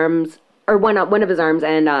Shell's arms, or one of his arms,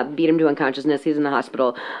 and beat him to unconsciousness. He's in the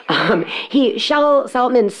hospital. Shell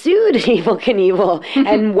Saltman sued Evil Knievel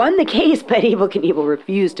and won the case, but Evil Knievel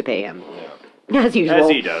refused to pay him. As usual. As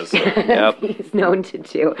he does. Yep. He's known to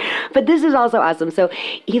do. But this is also awesome. So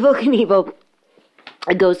Evil Knievel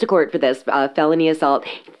goes to court for this felony assault,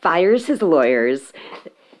 fires his lawyers,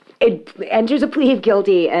 enters a plea of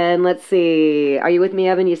guilty, and let's see. Are you with me,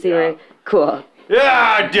 Evan? You see where? Cool.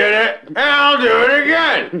 Yeah, I did it. And I'll do it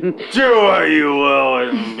again. Do what you will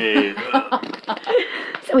with me.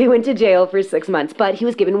 So he went to jail for 6 months, but he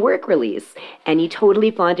was given work release, and he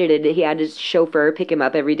totally flaunted it. He had his chauffeur pick him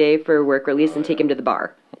up every day for work release and take him to the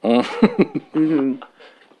bar.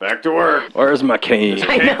 Back to work. Where's my cane?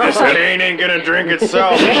 This cane ain't gonna drink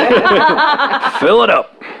itself. Fill it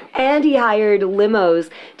up. And he hired limos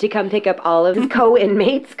to come pick up all of his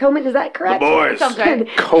co-inmates. Is that correct? Boys. Sounds right.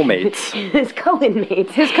 Co-mates. His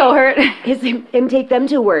co-inmates. His cohort. And take them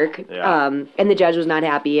to work. Yeah. And the judge was not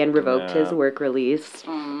happy and revoked Yeah. his work release.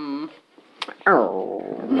 Oh.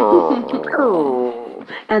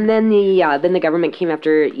 And then the government came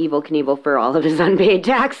after Evil Knievel for all of his unpaid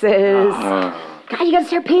taxes. God, you gotta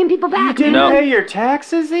start paying people back. Didn't No. pay your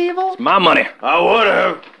taxes, Evil? My money. I would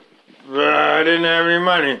have. But I didn't have any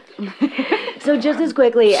money. So just as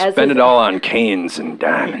quickly as Spend his it all on canes and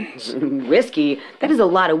diamonds. whiskey, that is a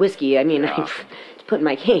lot of whiskey. I mean, I put in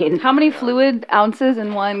my cane. How many fluid ounces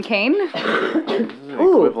in one cane?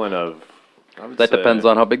 Ooh, Equivalent of. I would That say- depends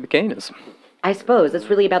on how big the cane is. I suppose it's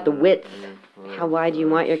really about the width. How wide do you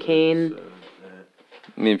want your cane?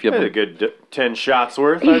 I mean, if you I have had a good 10 shots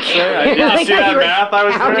worth, I'd say. Did you see that You were math I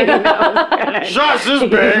was doing? Shots this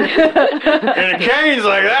big, and a cane's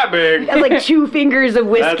like that big. That's like 2 fingers of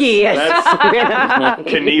whiskey, That's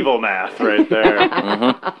Knievel math right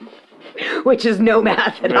there. which is no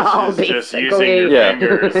math at all, This is just basically. using your Yeah.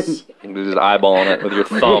 fingers. you're just eyeballing it with your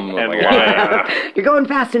thumb. And Like, wow. You're going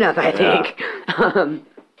fast enough, I think.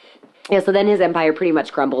 Yeah, so then his empire pretty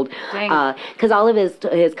much crumbled Dang. because all of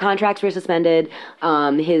his contracts were suspended.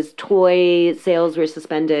 His toy sales were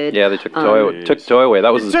suspended. yeah, they took toy away.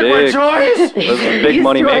 That was his Took big. my choice. That was his big His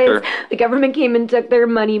money toys, maker. The government came and took their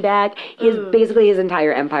money back. Basically his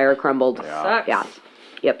entire empire crumbled. Sucks. Yeah.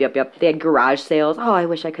 Yep. They had garage sales. Oh, I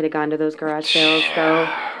wish I could have gone to those garage sales, though.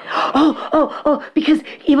 Oh, because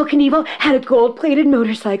Evil Knievel had a gold-plated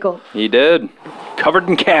motorcycle. He did. Covered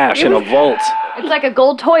in cash in a vault. It's like a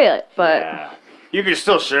gold toilet, but Yeah. You can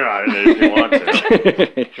still shit on it if you want to.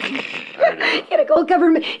 He had a gold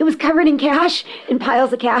covered. It was covered in cash, in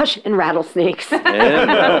piles of cash, and rattlesnakes. And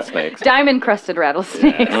rattlesnakes. diamond crusted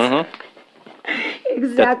rattlesnakes. It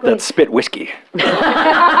Exactly. That spit whiskey.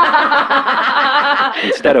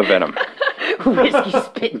 Instead of venom. Whiskey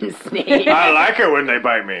spitting snake. I like it when they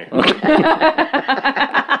bite me.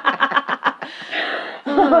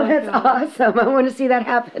 Oh, that's awesome. I want to see that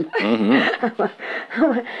happen.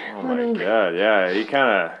 Oh my god, yeah, he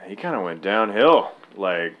kind of went downhill,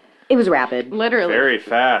 like It was rapid. Literally. very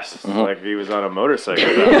fast, like he was on a motorcycle.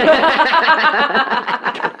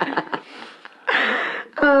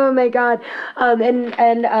 Oh my god. And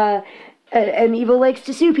Evil likes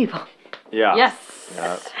to sue people. Yeah. Yes.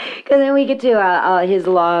 Yeah. Because then we get to his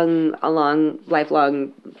lifelong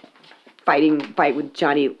fight with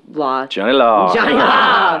Johnny Law. Johnny Law. Johnny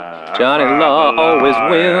Law. Johnny Law always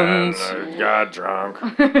wins. I got drunk.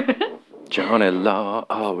 Johnny Law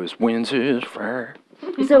always wins his fair.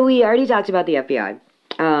 So we already talked about the FBI.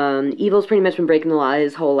 Evil's pretty much been breaking the law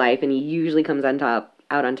his whole life, and he usually comes out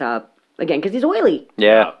on top again because he's oily.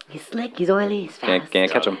 Yeah. He's slick. He's oily. He's fast. Can't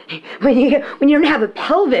catch him. When you don't have a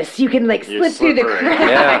pelvis, you can like slip through the slippery.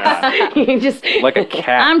 cracks. Yeah. You just Like a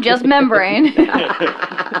cat. I'm just membrane.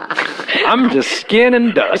 I'm just skin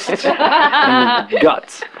and dust. And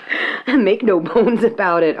guts. make no bones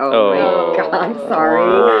about it. Oh, Oh. my god, I'm sorry.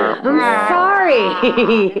 I'm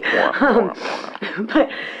sorry.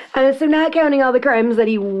 So not counting all the crimes that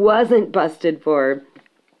he wasn't busted for.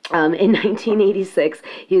 In 1986,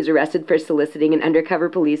 he was arrested for soliciting an undercover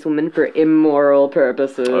policewoman for immoral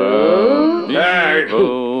purposes. Hey,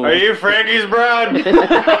 Oh. are you Frankie's broad?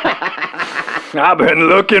 I've been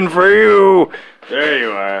looking for you. There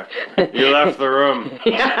you are. You left the room.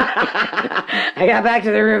 I got back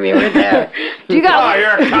to the room. You weren't there. Do you Oh, got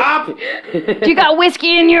you're a cop? do you got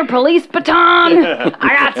whiskey in your police baton? I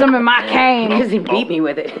got some in my cane. Because he beat me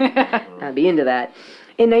with it. I'd be into that.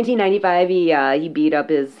 In 1995, he beat up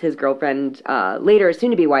his girlfriend, later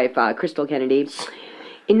soon-to-be wife, Crystal Kennedy.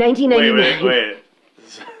 In 1999, Wait.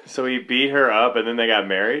 So he beat her up and then they got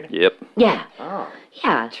married? Yep. yeah, Oh.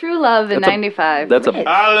 yeah. True love in That's a- 95. That's a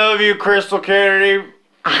I love you, Crystal Kennedy.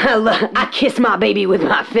 I kiss my baby with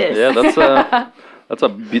my fist. yeah. That's a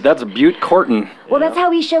Butte Corton. Well, that's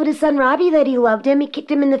how he showed his son Robbie that he loved him. He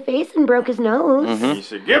kicked him in the face and broke his nose. He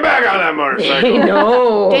said, get back on that motorcycle.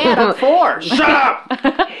 No. Dad, I'm 4. Shut up.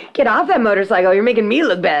 Get off that motorcycle. You're making me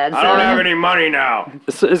look bad, I don't have son. any money now.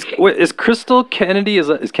 Is Crystal Kennedy?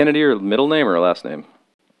 Is Kennedy her middle name or her last name?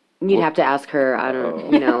 You'd have to ask her. I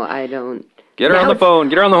don't, I don't. Get her on Now the phone.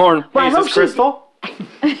 Get her on the horn. Well, I Is hope this she- Crystal?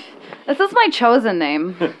 This is my chosen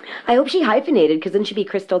name. I hope she hyphenated, because then she'd be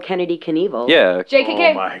Crystal Kennedy Knievel. Yeah.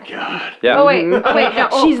 JKK. Oh my god. Yeah. Oh wait, no.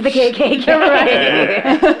 Oh. She's the KKK.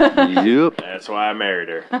 Yep. That's why I married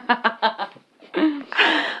her.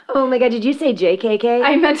 Oh my god, did you say JKK?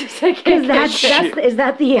 I meant to say Because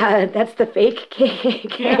KKK. that's the fake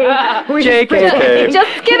KKK. We're just JKK.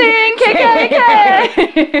 Just kidding,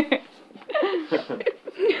 KKK.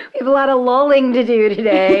 We have a lot of lulling to do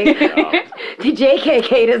today. The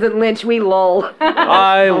JKK doesn't lynch, we lull.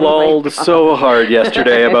 I lulled so hard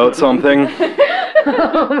yesterday about something.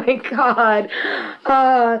 Oh my god.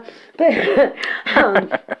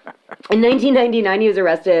 In 1999, he was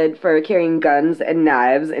arrested for carrying guns and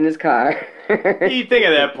knives in his car. You think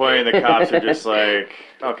at that point the cops are just like,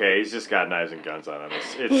 okay, he's just got knives and guns on him.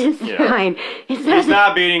 It's It's fine. It's He's not,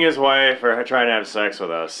 not beating his wife or trying to have sex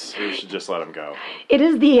with us. We should just let him go. it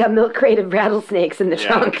is the milk crate of rattlesnakes in the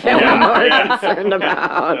trunk that we're more concerned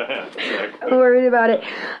about. Exactly. Worried about it.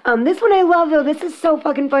 This one I love, though. This is so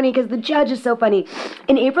fucking funny because the judge is so funny.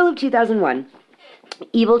 In April of 2001,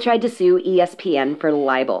 Evil tried to sue ESPN for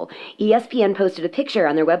libel. ESPN posted a picture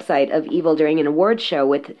on their website of Evil during an awards show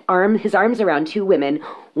with his arms around two women,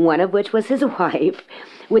 one of which was his wife,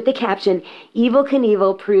 with the caption, "Evil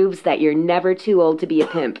Knievel proves that you're never too old to be a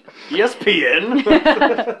pimp." ESPN?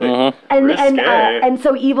 And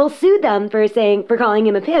so Evil sued them for calling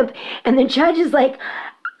him a pimp, and the judge is like,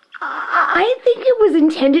 I think it was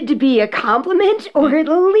intended to be a compliment or at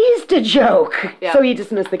least a joke. Yeah. So he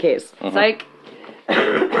dismissed the case. Psych.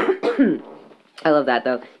 I love that,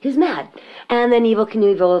 though. He was mad. And then Evil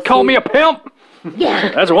Knievel... Call me a pimp.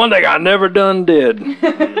 Yeah. That's one thing I never done did.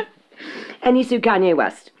 And he sued Kanye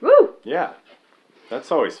West. Woo! Yeah.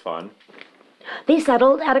 That's always fun. They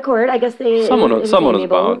settled out of court. I guess they... Someone it was is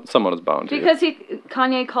amiable. bound to. Because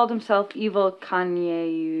Kanye called himself Evil Kanye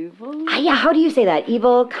Evil. Yeah, how do you say that?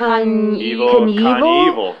 Evil Evil Knievel?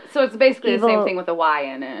 Knievel. So it's basically the Evil- same thing with a Y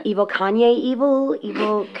in it. Evil Kanye Evil?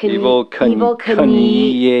 Evil Evil Knievel?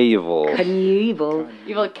 Knievel. Knievel.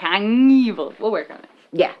 Evil Knievel. We'll work on it.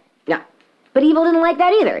 Yeah. But Evil didn't like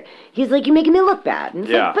that either. He's like, you're making me look bad. And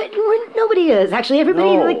it's Yeah. like, but nobody is. Actually,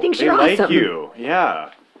 everybody thinks they you're like awesome. you. Yeah.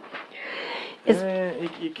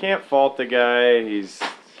 You can't fault the guy. He's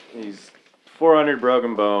 400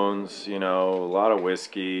 broken bones. You know, a lot of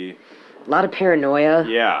whiskey. A lot of paranoia.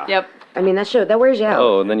 Yeah. Yep. I mean, that wears you out.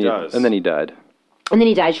 Oh, and then does. he died. And then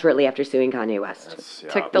he died shortly after suing Kanye West.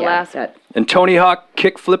 Took the Yeah, last. And Tony Hawk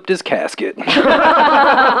kick flipped his casket.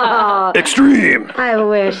 Extreme. I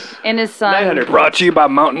wish. And his son. 900. Brought to you by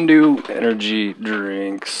Mountain Dew energy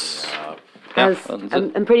drinks.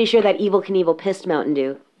 I'm pretty sure that Evel Knievel pissed Mountain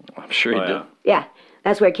Dew. I'm sure he Oh, did. yeah. Yeah,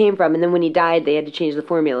 that's where it came from. And then when he died, they had to change the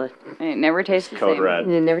formula. It never tastes the Code same. Red.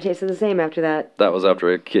 And it never tasted the same after that. That was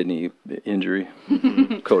after a kidney injury.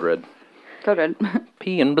 Code Red. Code Red.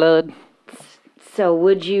 Pee and blood. So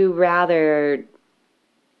would you rather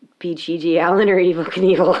be G.G. Allen or Evel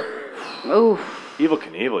Knievel? Ooh. Evel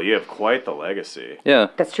Knievel, you have quite the legacy. Yeah.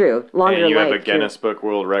 That's true. Longer And you life. have a Guinness Book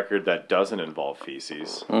World Record that doesn't involve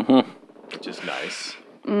feces. Which is nice.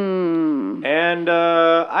 And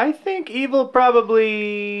I think Evel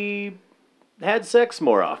probably had sex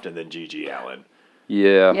more often than G.G. Allen.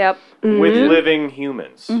 Yeah. Yep. With living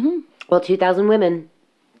humans. Well, 2,000 women.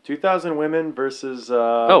 2,000 women versus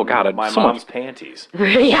God, my so mom's much. panties.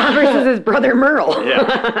 Yeah, versus his brother Merle.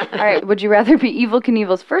 Yeah. All right. Would you rather be Evel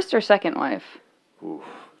Knievel's first or second wife? Ooh,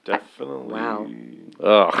 definitely. Wow.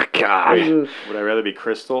 Oh, God. Ooh. Would I rather be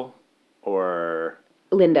Crystal or...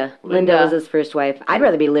 Linda. Linda was his first wife. I'd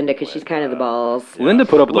rather be Linda because she's kind of the balls. Linda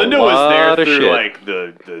put up with Linda a was lot there of through shit. like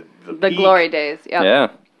the The peak, glory days. Yep. Yeah.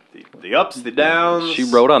 the ups, the downs. She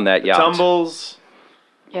rode on that yacht. tumbles,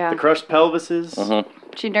 Yeah. the crushed pelvises.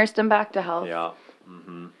 She nursed him back to health. Yeah.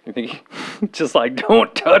 You think just like,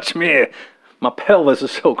 don't touch me. My pelvis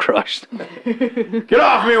is so crushed. Get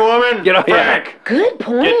off me, woman! Get off- yeah. Frank! Good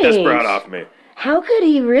point. Get this broad off me. How could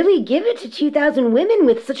he really give it to 2,000 women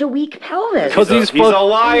with such a weak pelvis? Because He's a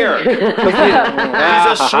liar.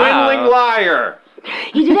 He's a swindling liar.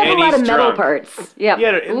 He did have and a lot he's of metal drunk. parts. Yep.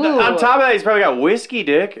 Yeah, on top of that, he's probably got whiskey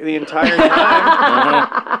dick the entire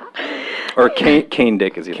time. Or cane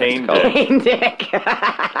dick, as he likes to Cane call it. Dick.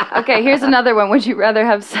 Okay, here's another one. Would you rather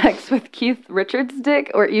have sex with Keith Richards' dick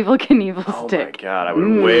or Evel Knievel's Oh my dick? god, I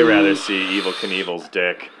would way rather see Evel Knievel's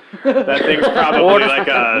dick. That thing's probably like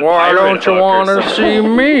a Why don't you want want to see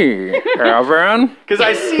me, Evan? Because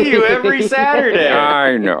I see you every Saturday.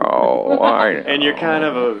 I know. And you're kind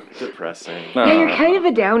of a depressing. Yeah, you're kind of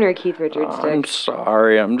a downer, Keith Richards' I'm dick.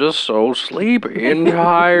 sorry. I'm just so sleepy and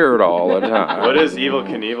tired all the time. What does Evel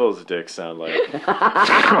Knievel's dick sound like?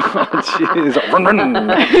 Jeez. Run, run.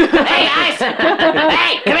 Hey, guys!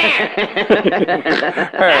 Hey, come here!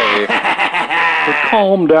 Hey.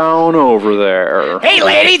 Calm down over there. Hey,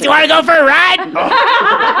 ladies, you want to go for a ride?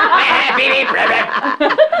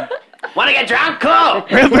 Want to get drunk? Cool.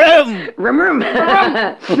 Vroom, vroom.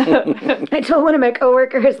 I told one of my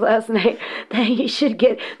coworkers last night that he should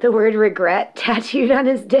get the word regret tattooed on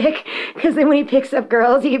his dick, because then when he picks up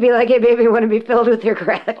girls, he could be like, hey, baby, I want to be filled with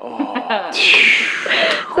regret. So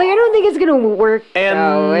I don't think it's going to work. And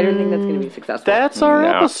no, I don't think that's going to be successful. That's our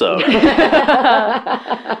No. episode.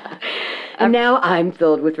 And now I'm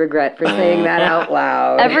filled with regret for saying that out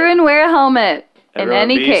loud. Everyone wear a helmet in Everyone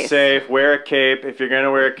any be case. safe. Wear a cape. If you're going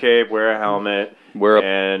to wear a cape, wear a helmet. Wear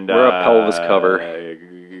a pelvis cover.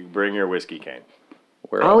 Bring your whiskey cane.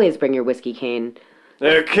 Always bring your whiskey cane.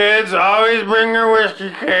 The kids always bring your whiskey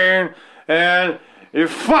cane. And you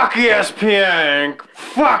fuck ESPN.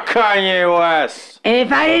 Fuck Kanye West. And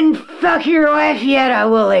if I didn't fuck your wife yet, I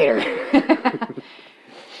will later.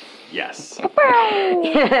 Yes.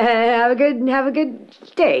 have a good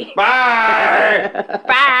day. Bye.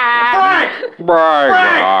 Bye. Bye,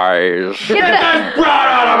 guys. Get that broad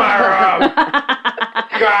out of my room.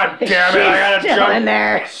 God damn it. I got to Still in jump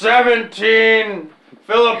there. 17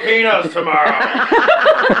 Filipinos tomorrow.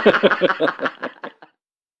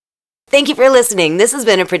 Thank you for listening. This has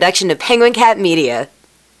been a production of Penguin Cat Media.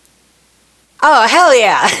 Oh, hell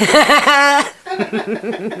yeah.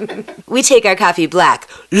 We take our coffee black,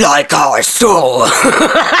 like our soul.